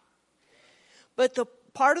die. But the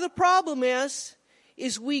part of the problem is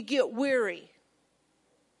we get weary.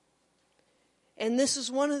 And this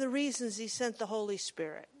is one of the reasons he sent the Holy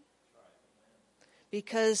Spirit.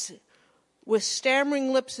 Because with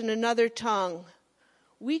stammering lips and another tongue,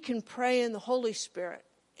 we can pray in the Holy Spirit,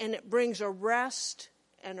 and it brings a rest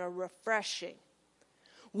and a refreshing.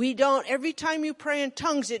 Every time you pray in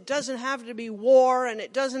tongues, it doesn't have to be war, and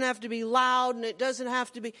it doesn't have to be loud, and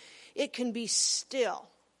it can be still.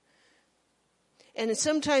 And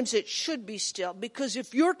sometimes it should be still, because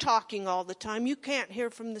if you're talking all the time, you can't hear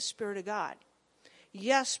from the Spirit of God.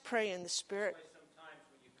 Yes, pray in the Spirit. Sometimes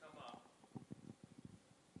when you come up,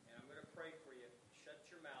 and I'm going to pray for you, shut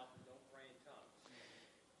your mouth and don't pray in tongues.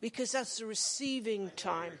 Because that's the receiving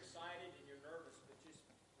time. You're excited and you're nervous, but just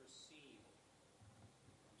receive.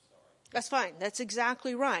 I'm sorry. That's fine. That's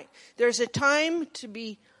exactly right. There's a time to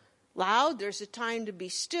be loud. There's a time to be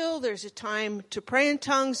still. There's a time to pray in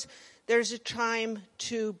tongues. There's a time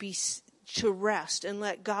to rest and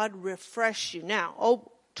let God refresh you. Now,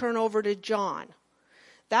 turn over to John.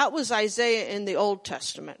 That was Isaiah in the Old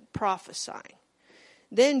Testament prophesying.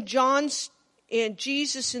 Then Jesus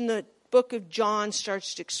in the book of John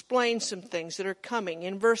starts to explain some things that are coming.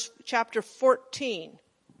 In chapter 14,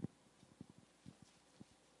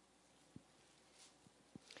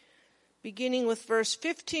 beginning with verse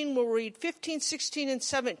 15, we'll read 15, 16, and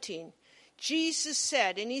 17. Jesus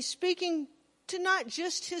said, and he's speaking to not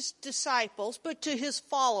just his disciples, but to his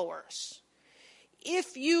followers.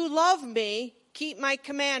 If you love me, keep my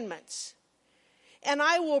commandments. And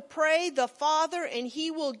I will pray the Father, and he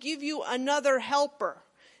will give you another helper,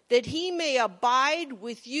 that he may abide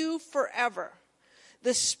with you forever.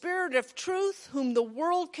 The Spirit of truth, whom the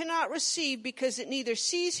world cannot receive, because it neither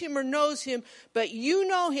sees him or knows him, but you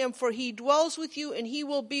know him, for he dwells with you, and he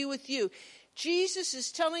will be with you. Jesus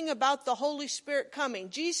is telling about the Holy Spirit coming.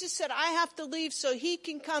 Jesus said, I have to leave so he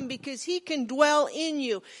can come, because he can dwell in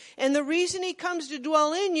you. And the reason he comes to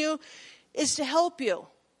dwell in you is to help you.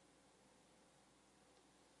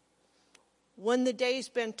 When the day's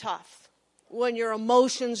been tough, when your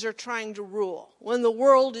emotions are trying to rule, when the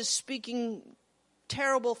world is speaking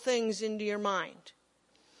terrible things into your mind,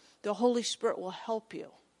 the Holy Spirit will help you.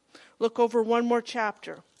 Look over one more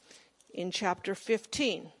chapter, in chapter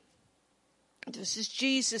 15. This is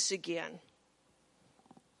Jesus again.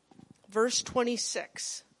 Verse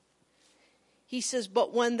 26. He says,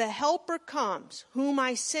 but when the Helper comes, whom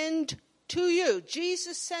I send to you,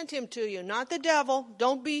 Jesus sent him to you, not the devil.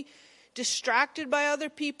 Don't be distracted by other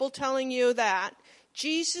people telling you that.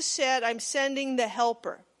 Jesus said, I'm sending the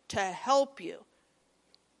Helper to help you.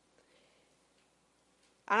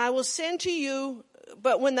 And I will send to you,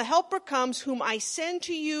 but when the Helper comes, whom I send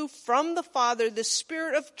to you from the Father, the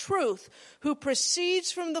Spirit of truth, who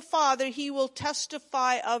proceeds from the Father, he will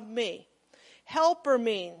testify of me. Helper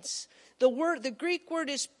means, the Greek word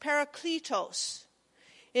is parakletos.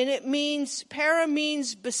 And it means, para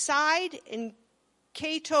means beside, and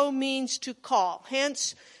kato means to call.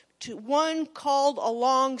 Hence, to one called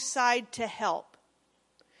alongside to help.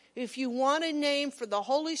 If you want a name for the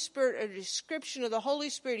Holy Spirit, a description of the Holy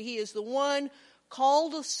Spirit, he is the one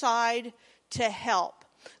called aside to help.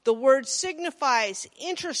 The word signifies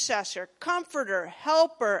intercessor, comforter,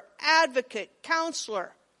 helper, advocate,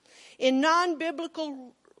 counselor. In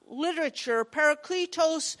non-biblical literature,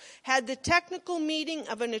 parakletos had the technical meaning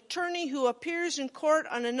of an attorney who appears in court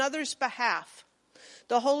on another's behalf.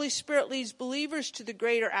 The Holy Spirit leads believers to the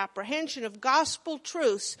greater apprehension of gospel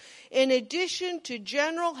truths in addition to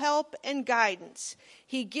general help and guidance.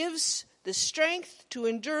 He gives the strength to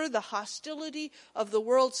endure the hostility of the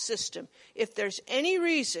world system. If there's any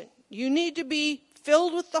reason you need to be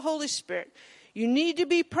filled with the Holy Spirit, you need to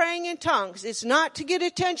be praying in tongues. It's not to get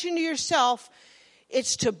attention to yourself.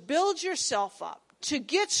 It's to build yourself up, to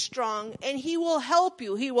get strong, and he will help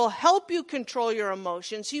you. He will help you control your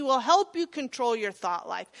emotions. He will help you control your thought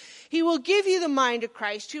life. He will give you the mind of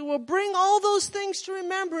Christ. He will bring all those things to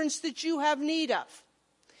remembrance that you have need of.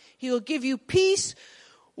 He will give you peace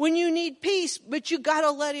when you need peace, but you got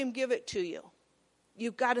to let him give it to you.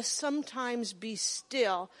 You've got to sometimes be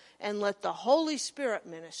still and let the Holy Spirit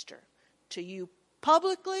minister to you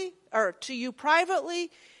publicly, or to you privately,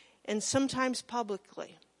 and sometimes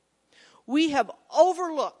publicly. We have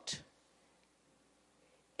overlooked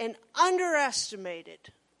and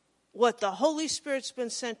underestimated what the Holy Spirit's been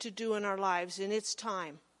sent to do in our lives, and it's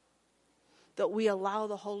time that we allow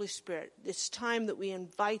the Holy Spirit. It's time that we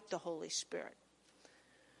invite the Holy Spirit.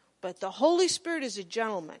 But the Holy Spirit is a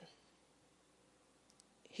gentleman.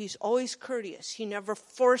 He's always courteous. He never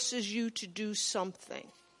forces you to do something.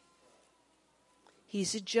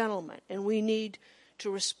 He's a gentleman, and we need to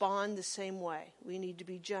respond the same way. We need to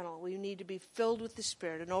be gentle. We need to be filled with the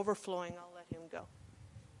Spirit and overflowing. I'll let him go.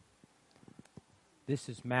 This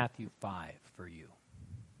is Matthew 5 for you.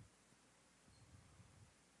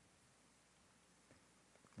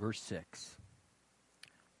 Verse 6.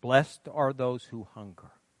 Blessed are those who hunger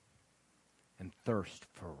and thirst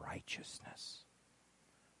for righteousness,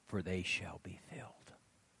 for they shall be filled.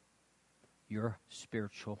 Your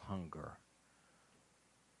spiritual hunger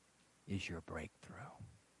is your breakthrough.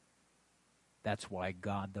 That's why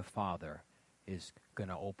God the Father is going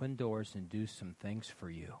to open doors and do some things for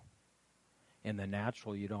you. In the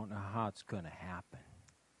natural, you don't know how it's going to happen.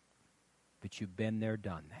 But you've been there,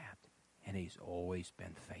 done that. And He's always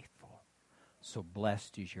been faithful. So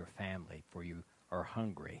blessed is your family, for you are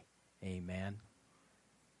hungry. Amen.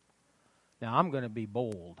 Now, I'm going to be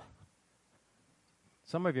bold.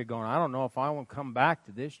 Some of you are going, I don't know if I want to come back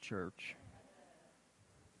to this church.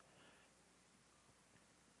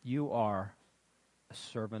 You are a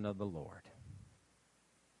servant of the Lord.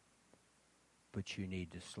 But you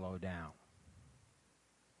need to slow down.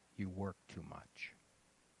 You work too much.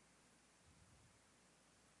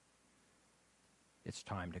 It's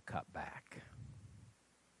time to cut back.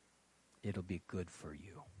 It'll be good for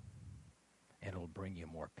you. And it'll bring you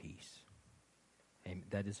more peace. And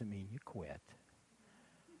that doesn't mean you quit.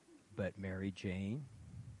 But Mary Jane,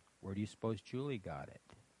 where do you suppose Julie got it?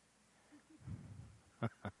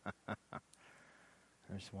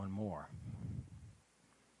 There's one more.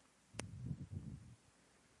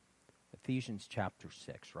 Ephesians chapter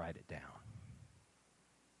 6, write it down.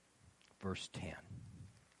 Verse 10.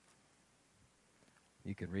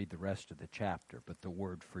 You can read the rest of the chapter, but the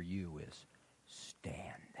word for you is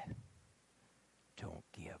stand. Don't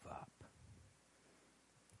give up.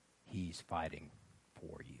 He's fighting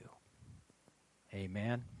for you.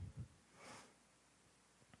 Amen.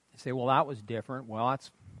 You say, well, that was different. Well, that's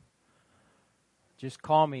just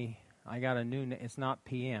call me. I got a new name. It's not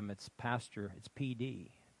PM. It's Pastor. It's PD.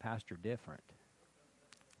 Pastor Different.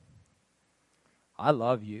 I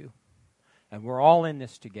love you. And we're all in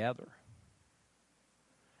this together.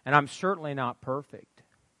 And I'm certainly not perfect.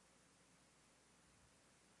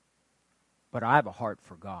 But I have a heart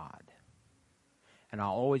for God. And I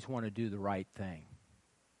always want to do the right thing.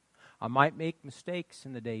 I might make mistakes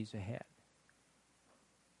in the days ahead.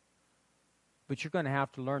 But you're going to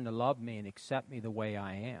have to learn to love me and accept me the way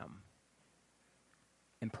I am.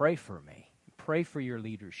 And pray for me. Pray for your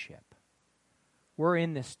leadership. We're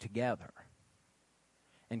in this together.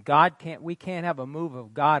 And we can't have a move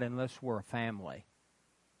of God unless we're a family.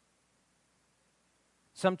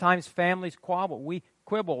 Sometimes families quibble. We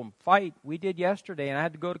quibble and fight. We did yesterday, and I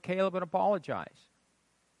had to go to Caleb and apologize.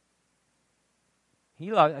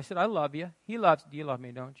 I said, I love you. He loves. Do you love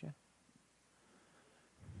me, don't you?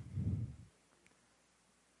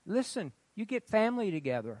 Listen, you get family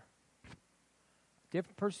together.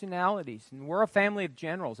 Different personalities. And we're a family of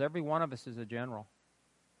generals. Every one of us is a general.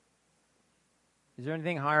 Is there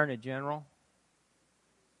anything higher than a general?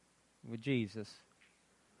 With Jesus.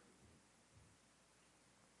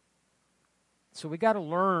 So we got to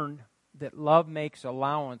learn that love makes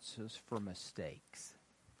allowances for mistakes.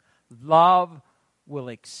 Love will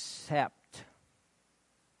accept,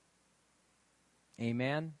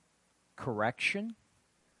 amen, correction.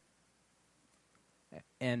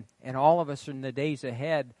 And all of us in the days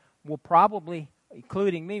ahead will probably,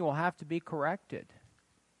 including me, will have to be corrected.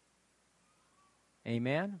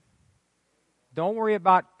 Amen? You don't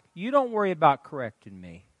worry about correcting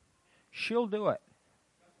me. She'll do it.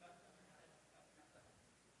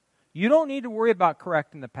 You don't need to worry about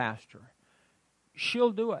correcting the pastor.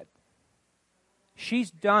 She'll do it.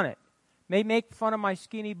 She's done it. May make fun of my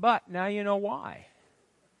skinny butt. Now you know why.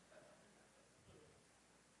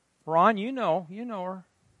 Ron, you know her.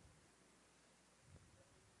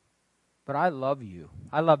 But I love you.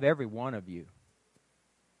 I love every one of you.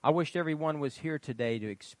 I wish everyone was here today to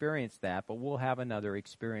experience that, but we'll have another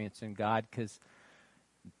experience in God because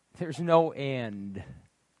there's no end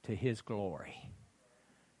to His glory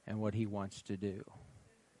and what He wants to do.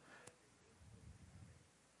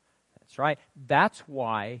 That's right. That's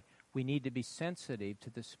why we need to be sensitive to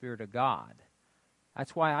the Spirit of God.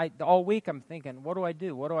 That's why all week I'm thinking, what do I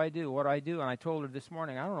do? What do I do? What do I do? And I told her this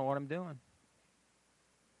morning, I don't know what I'm doing.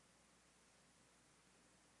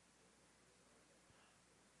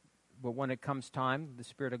 But when it comes time, the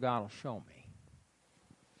Spirit of God will show me.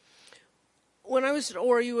 When I was at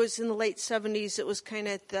ORU, it was in the late 70s. It was kind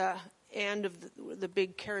of at the end of the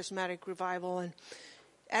big charismatic revival. And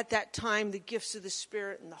at that time, the gifts of the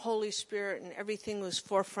Spirit and the Holy Spirit and everything was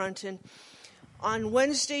forefront. And on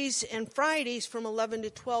Wednesdays and Fridays from 11 to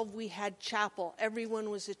 12, we had chapel. Everyone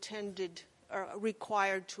was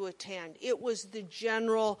required to attend. It was the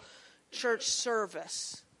general church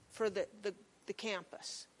service for the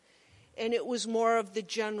campus. and it was more of the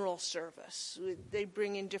general service. They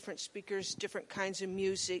bring in different speakers, different kinds of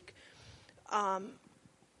music. And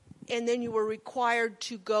then you were required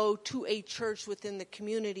to go to a church within the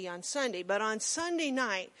community on Sunday. But on Sunday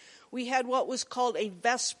night, we had what was called a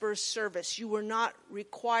Vespers service. You were not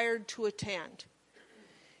required to attend.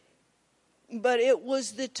 But it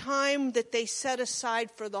was the time that they set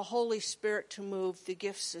aside for the Holy Spirit to move, the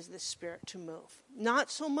gifts of the Spirit to move.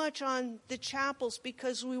 Not so much on the chapels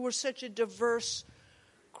because we were such a diverse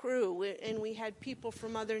crew, and we had people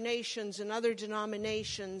from other nations and other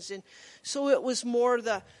denominations, and so it was more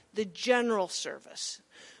the general service.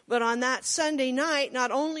 But on that Sunday night,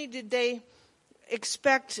 not only did they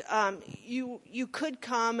expect you could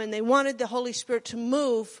come, and they wanted the Holy Spirit to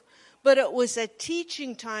move, but it was a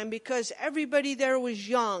teaching time because everybody there was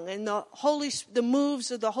young, and the moves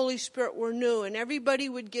of the Holy Spirit were new, and everybody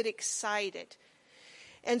would get excited.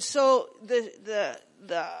 And so the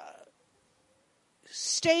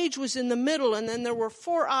stage was in the middle, and then there were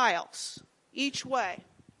 4 aisles each way.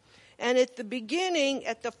 And at the beginning,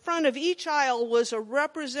 at the front of each aisle was a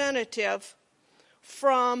representative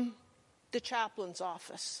from the chaplain's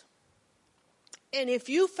office. And if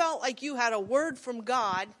you felt like you had a word from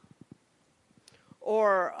God,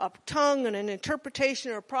 or a tongue and an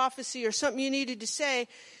interpretation or a prophecy or something you needed to say,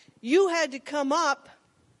 you had to come up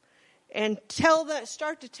and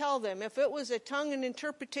start to tell them. If it was a tongue and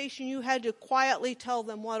interpretation, you had to quietly tell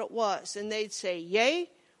them what it was. And they'd say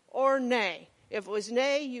yay or nay. If it was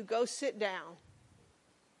nay, you go sit down.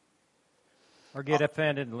 Or get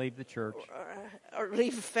offended and leave the church. Or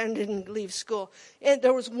leave offended and leave school. And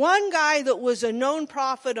there was one guy that was a known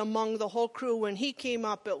prophet among the whole crew. When he came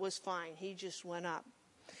up, it was fine. He just went up.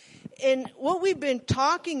 And what we've been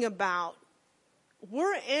talking about,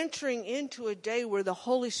 we're entering into a day where the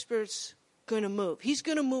Holy Spirit's going to move. He's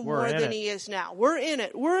going to move more than he is now. We're in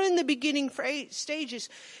it. We're in the beginning stages.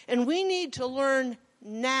 And we need to learn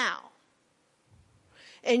now.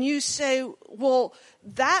 And you say, well,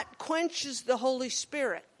 that quenches the Holy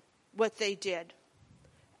Spirit, what they did.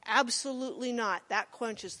 Absolutely not. That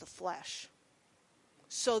quenches the flesh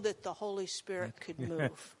so that the Holy Spirit could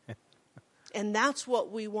move. And that's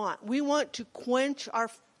what we want. We want to quench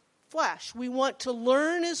our flesh. We want to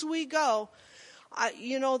learn as we go.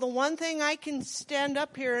 The one thing I can stand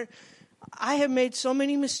up here, I have made so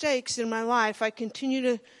many mistakes in my life. I continue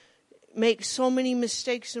to make so many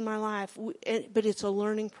mistakes in my life, but it's a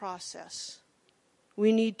learning process.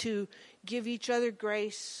 We need to give each other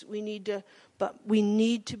grace. But we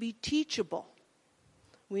need to be teachable.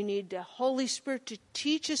 We need the Holy Spirit to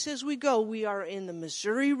teach us as we go. We are in the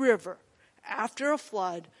Missouri River after a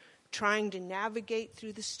flood, trying to navigate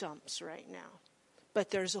through the stumps right now. But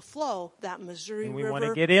there's a flow. That Missouri River, and we want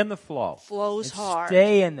to get in the flow. Flows hard.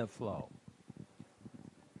 Stay in the flow.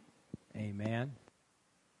 Amen.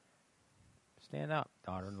 Stand up,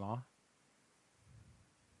 daughter-in-law.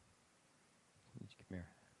 Come here.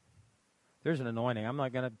 There's an anointing. I'm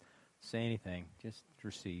not going to say anything. Just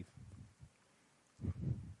receive.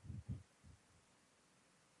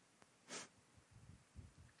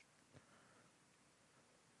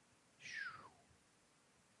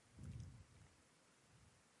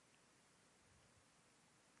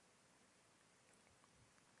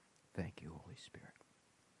 Thank you, Holy Spirit.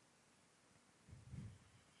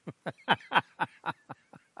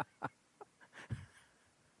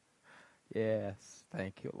 Yes,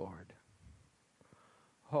 thank you, Lord.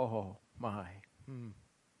 Oh, my.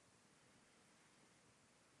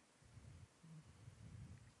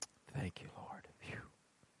 Thank you, Lord. Phew.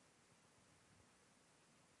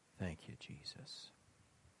 Thank you, Jesus.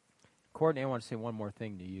 Courtney, I want to say one more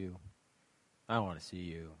thing to you. I want to see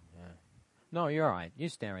you. Yeah. No, you're all right. You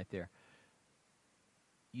stand right there.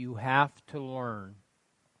 You have to learn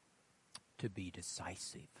to be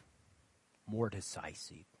decisive, more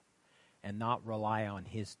decisive, and not rely on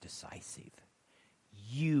his decisive.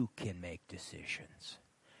 You can make decisions,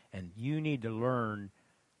 and you need to learn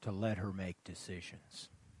to let her make decisions.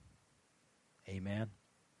 Amen?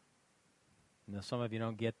 Now, some of you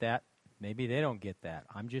don't get that. Maybe they don't get that.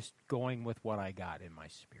 I'm just going with what I got in my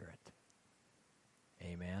spirit.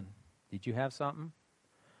 Amen. Did you have something?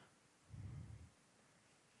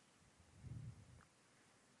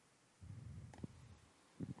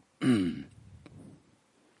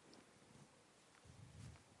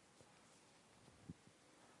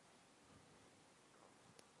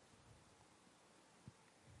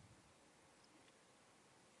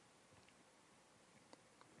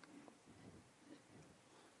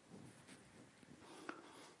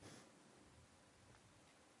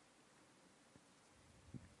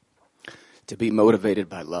 To be motivated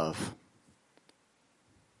by love.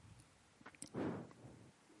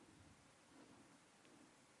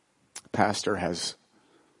 Pastor has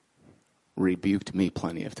rebuked me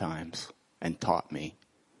plenty of times and taught me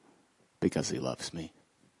because he loves me.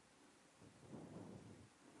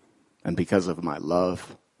 And because of my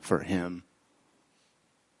love for him,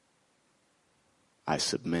 I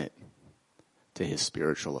submit to his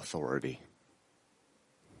spiritual authority.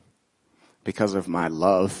 Because of my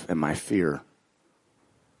love and my fear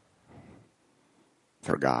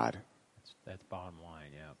for God, That's bottom line,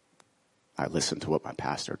 yeah. I listen to what my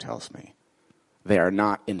pastor tells me. They are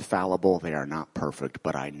not infallible, they are not perfect,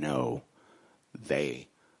 but I know they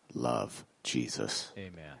love Jesus.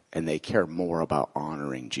 Amen. And they care more about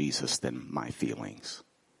honoring Jesus than my feelings.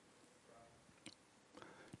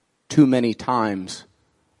 Too many times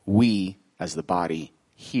we, as the body,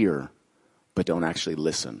 hear, but don't actually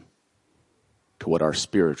listen to what our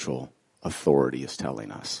spiritual authority is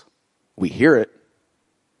telling us. We hear it,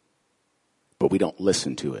 but we don't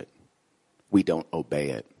listen to it. We don't obey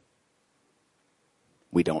it.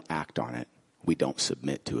 We don't act on it. We don't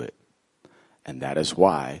submit to it. And that is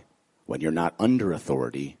why, when you're not under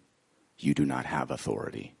authority, you do not have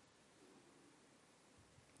authority.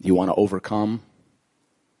 You want to overcome?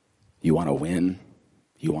 You want to win?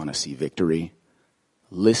 You want to see victory?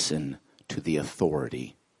 Listen to the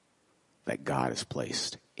authority that God has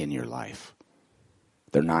placed in your life.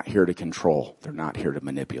 They're not here to control. They're not here to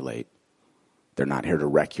manipulate. They're not here to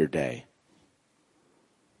wreck your day.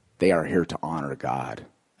 They are here to honor God.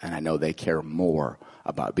 And I know they care more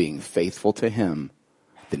about being faithful to him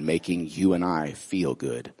than making you and I feel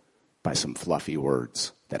good by some fluffy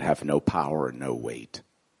words that have no power and no weight.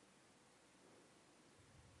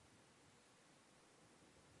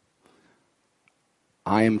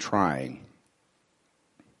 I am trying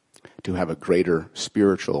to have a greater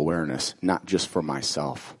spiritual awareness, not just for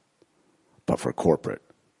myself, but for corporate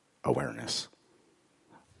awareness.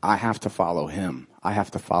 I have to follow him. I have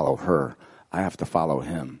to follow her. I have to follow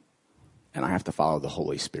him. And I have to follow the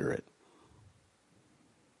Holy Spirit.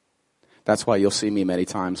 That's why you'll see me many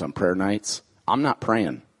times on prayer nights. I'm not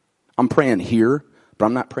praying. I'm praying here, but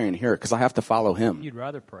I'm not praying here because I have to follow him. You'd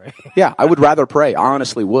rather pray. Yeah, I would rather pray. I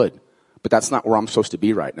honestly would. But that's not where I'm supposed to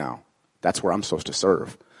be right now. That's where I'm supposed to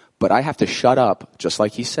serve. But I have to shut up, just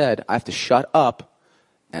like he said. I have to shut up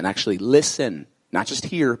and actually listen. Not just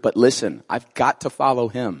hear, but listen. I've got to follow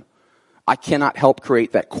him. I cannot help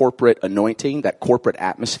create that corporate anointing, that corporate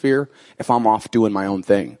atmosphere, if I'm off doing my own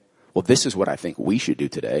thing. Well, this is what I think we should do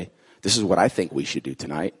today. This is what I think we should do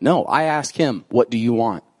tonight. No, I ask him, what do you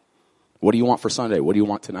want? What do you want for Sunday? What do you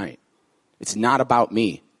want tonight? It's not about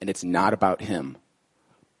me, and it's not about him.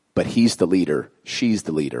 But he's the leader. She's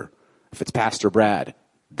the leader. If it's Pastor Brad,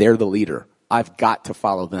 they're the leader. I've got to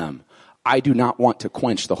follow them. I do not want to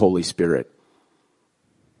quench the Holy Spirit.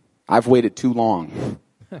 I've waited too long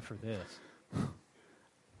for this.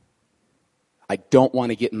 I don't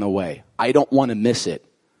want to get in the way. I don't want to miss it.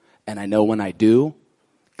 And I know when I do,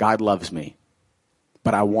 God loves me.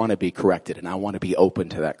 But I want to be corrected, and I want to be open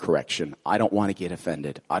to that correction. I don't want to get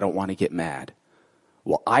offended. I don't want to get mad.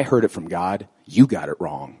 Well, I heard it from God. You got it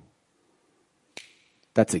wrong.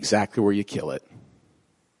 That's exactly where you kill it.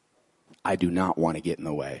 I do not want to get in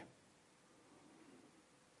the way.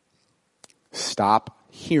 Stop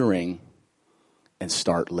hearing and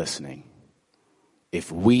start listening.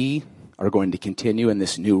 If we are going to continue in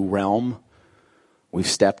this new realm, we've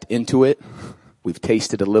stepped into it, we've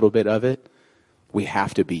tasted a little bit of it, we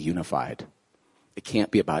have to be unified. It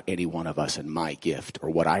can't be about any one of us and my gift or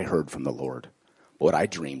what I heard from the Lord, what I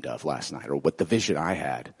dreamed of last night or what the vision I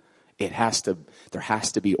had. There has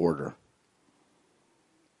to be order.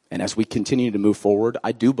 And as we continue to move forward,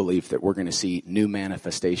 I do believe that we're going to see new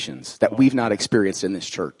manifestations that we've not experienced in this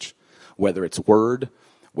church. Whether it's word,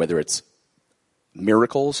 whether it's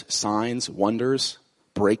miracles, signs, wonders,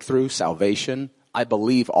 breakthrough, salvation. I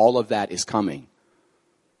believe all of that is coming.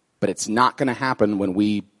 But it's not going to happen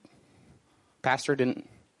when Pastor didn't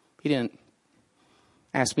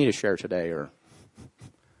ask me to share today, or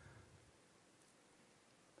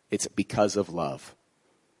it's because of love.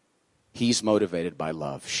 He's motivated by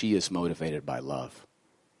love. She is motivated by love.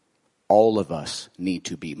 All of us need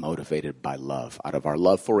to be motivated by love. Out of our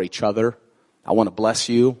love for each other, I want to bless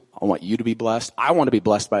you. I want you to be blessed. I want to be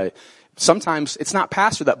blessed by. Sometimes it's not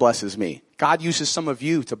pastor that blesses me. God uses some of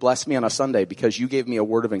you to bless me on a Sunday because you gave me a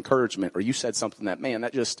word of encouragement or you said something that, man,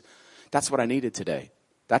 that's what I needed today.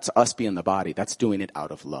 That's us being the body. That's doing it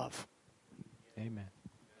out of love. Amen.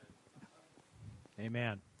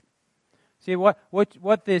 Amen. See,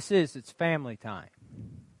 what this is, it's family time.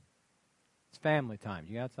 It's family time.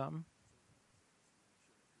 You got something?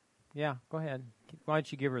 Yeah, go ahead. Why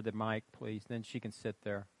don't you give her the mic, please? Then she can sit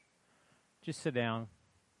there. Just sit down.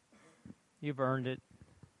 You've earned it.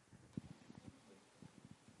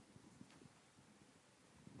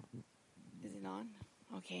 Is it on?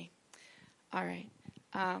 Okay. All right.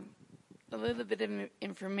 A little bit of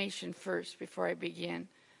information first before I begin.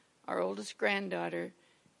 Our oldest granddaughter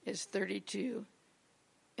is 32.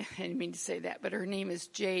 I didn't mean to say that, but her name is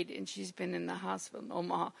Jade, and she's been in the hospital in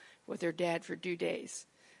Omaha with her dad for 2 days.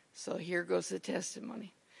 So here goes the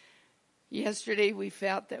testimony. Yesterday, we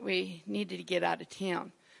felt that we needed to get out of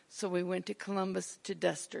town. So we went to Columbus to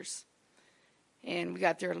Dusters. And we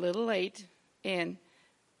got there a little late, and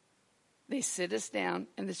they sit us down,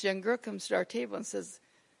 and this young girl comes to our table and says,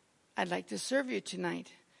 I'd like to serve you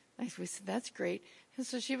tonight. And we said, that's great. And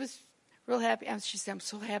so she was real happy. She said, I'm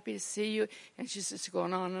so happy to see you. And she's just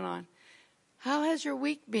going on and on. How has your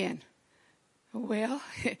week been? Well,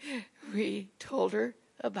 we told her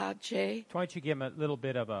about Jay. Why don't you give him a little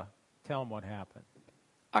bit of tell him what happened.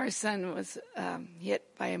 Our son was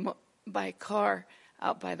hit by a car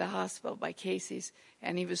out by the hospital, by Casey's,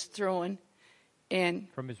 and he was thrown. And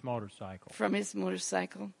from his motorcycle.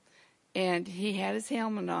 And he had his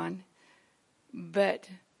helmet on, but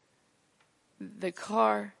the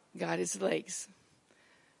car got his legs.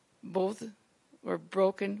 Both were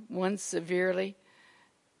broken, one severely,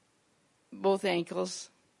 both ankles.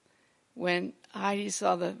 When Heidi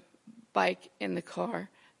saw the bike in the car,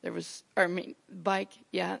 in the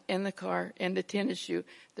car and the tennis shoe,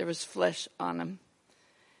 there was flesh on them.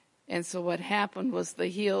 And so what happened was the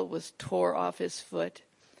heel was tore off his foot.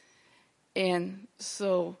 And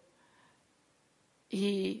so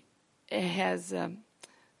he has,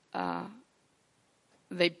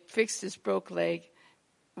 they fixed his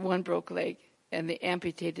one broke leg, and they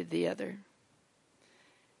amputated the other.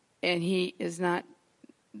 And he's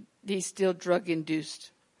still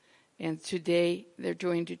drug-induced. And today they're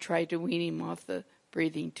going to try to wean him off the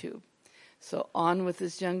breathing tube. So on with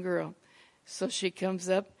this young girl. So she comes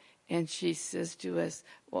up and she says to us,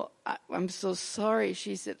 well, I'm so sorry.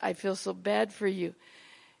 She said, I feel so bad for you.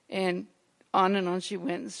 And on she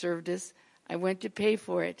went and served us. I went to pay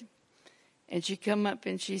for it. And she come up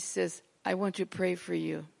and she says, I want to pray for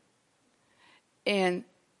you. And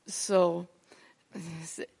so,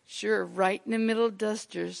 sure, right in the middle of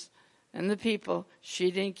Dusters and the people,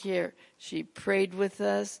 she didn't care. She prayed with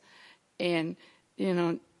us, and,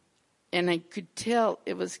 and I could tell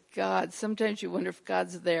it was God. Sometimes you wonder if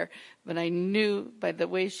God's there, but I knew by the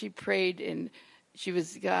way she prayed, and she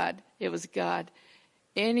was God. It was God.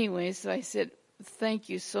 Anyway, so I said, thank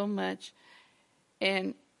you so much.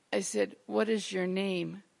 And I said, what is your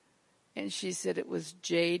name? And she said it was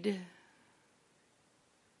Jade.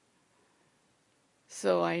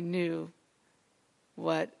 So I knew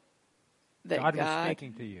that God was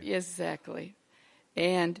speaking to you. Exactly.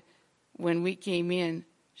 And when we came in,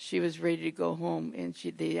 she was ready to go home, and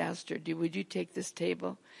they asked her, would you take this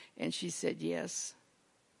table? And she said yes.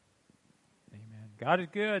 Amen. God is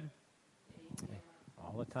good.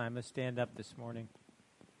 All the time. Let's stand up this morning.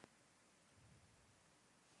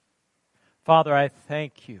 Father, I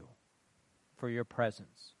thank you for your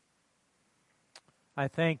presence. I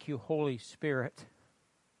thank you, Holy Spirit.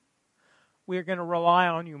 We're going to rely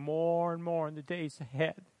on you more and more in the days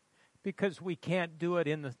ahead because we can't do it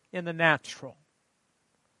in the natural.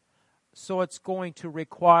 So it's going to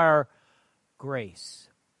require grace.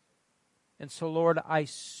 And so, Lord, I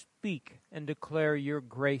speak and declare your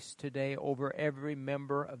grace today over every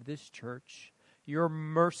member of this church. Your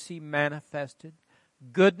mercy manifested,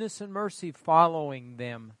 goodness and mercy following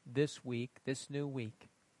them this week, this new week.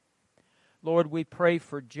 Lord, we pray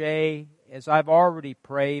for Jay, as I've already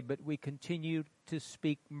prayed, but we continue to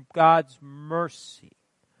speak God's mercy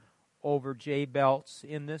over Jay Belts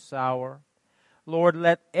in this hour. Lord,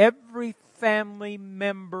 let every family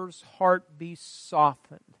member's heart be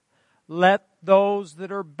softened. Let those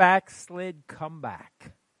that are backslid come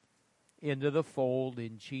back into the fold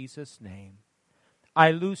in Jesus' name. I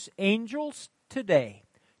loose angels today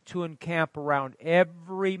to encamp around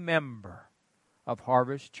every member of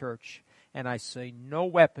Harvest Church. And I say, no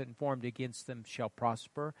weapon formed against them shall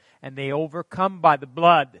prosper. And they overcome by the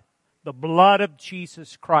blood of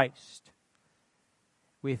Jesus Christ.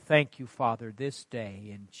 We thank you, Father, this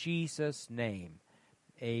day. In Jesus' name,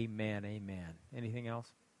 amen, amen. Anything else?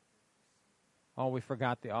 Oh, we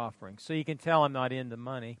forgot the offering. So you can tell I'm not into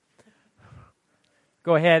money.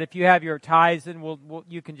 Go ahead. If you have your tithes, then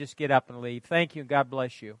you can just get up and leave. Thank you, and God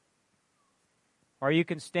bless you. Or you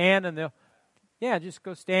can stand and just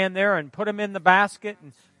go stand there and put them in the basket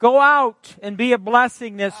and go out and be a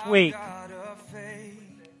blessing this week.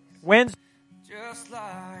 Wednesday. Just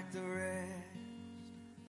like the rain.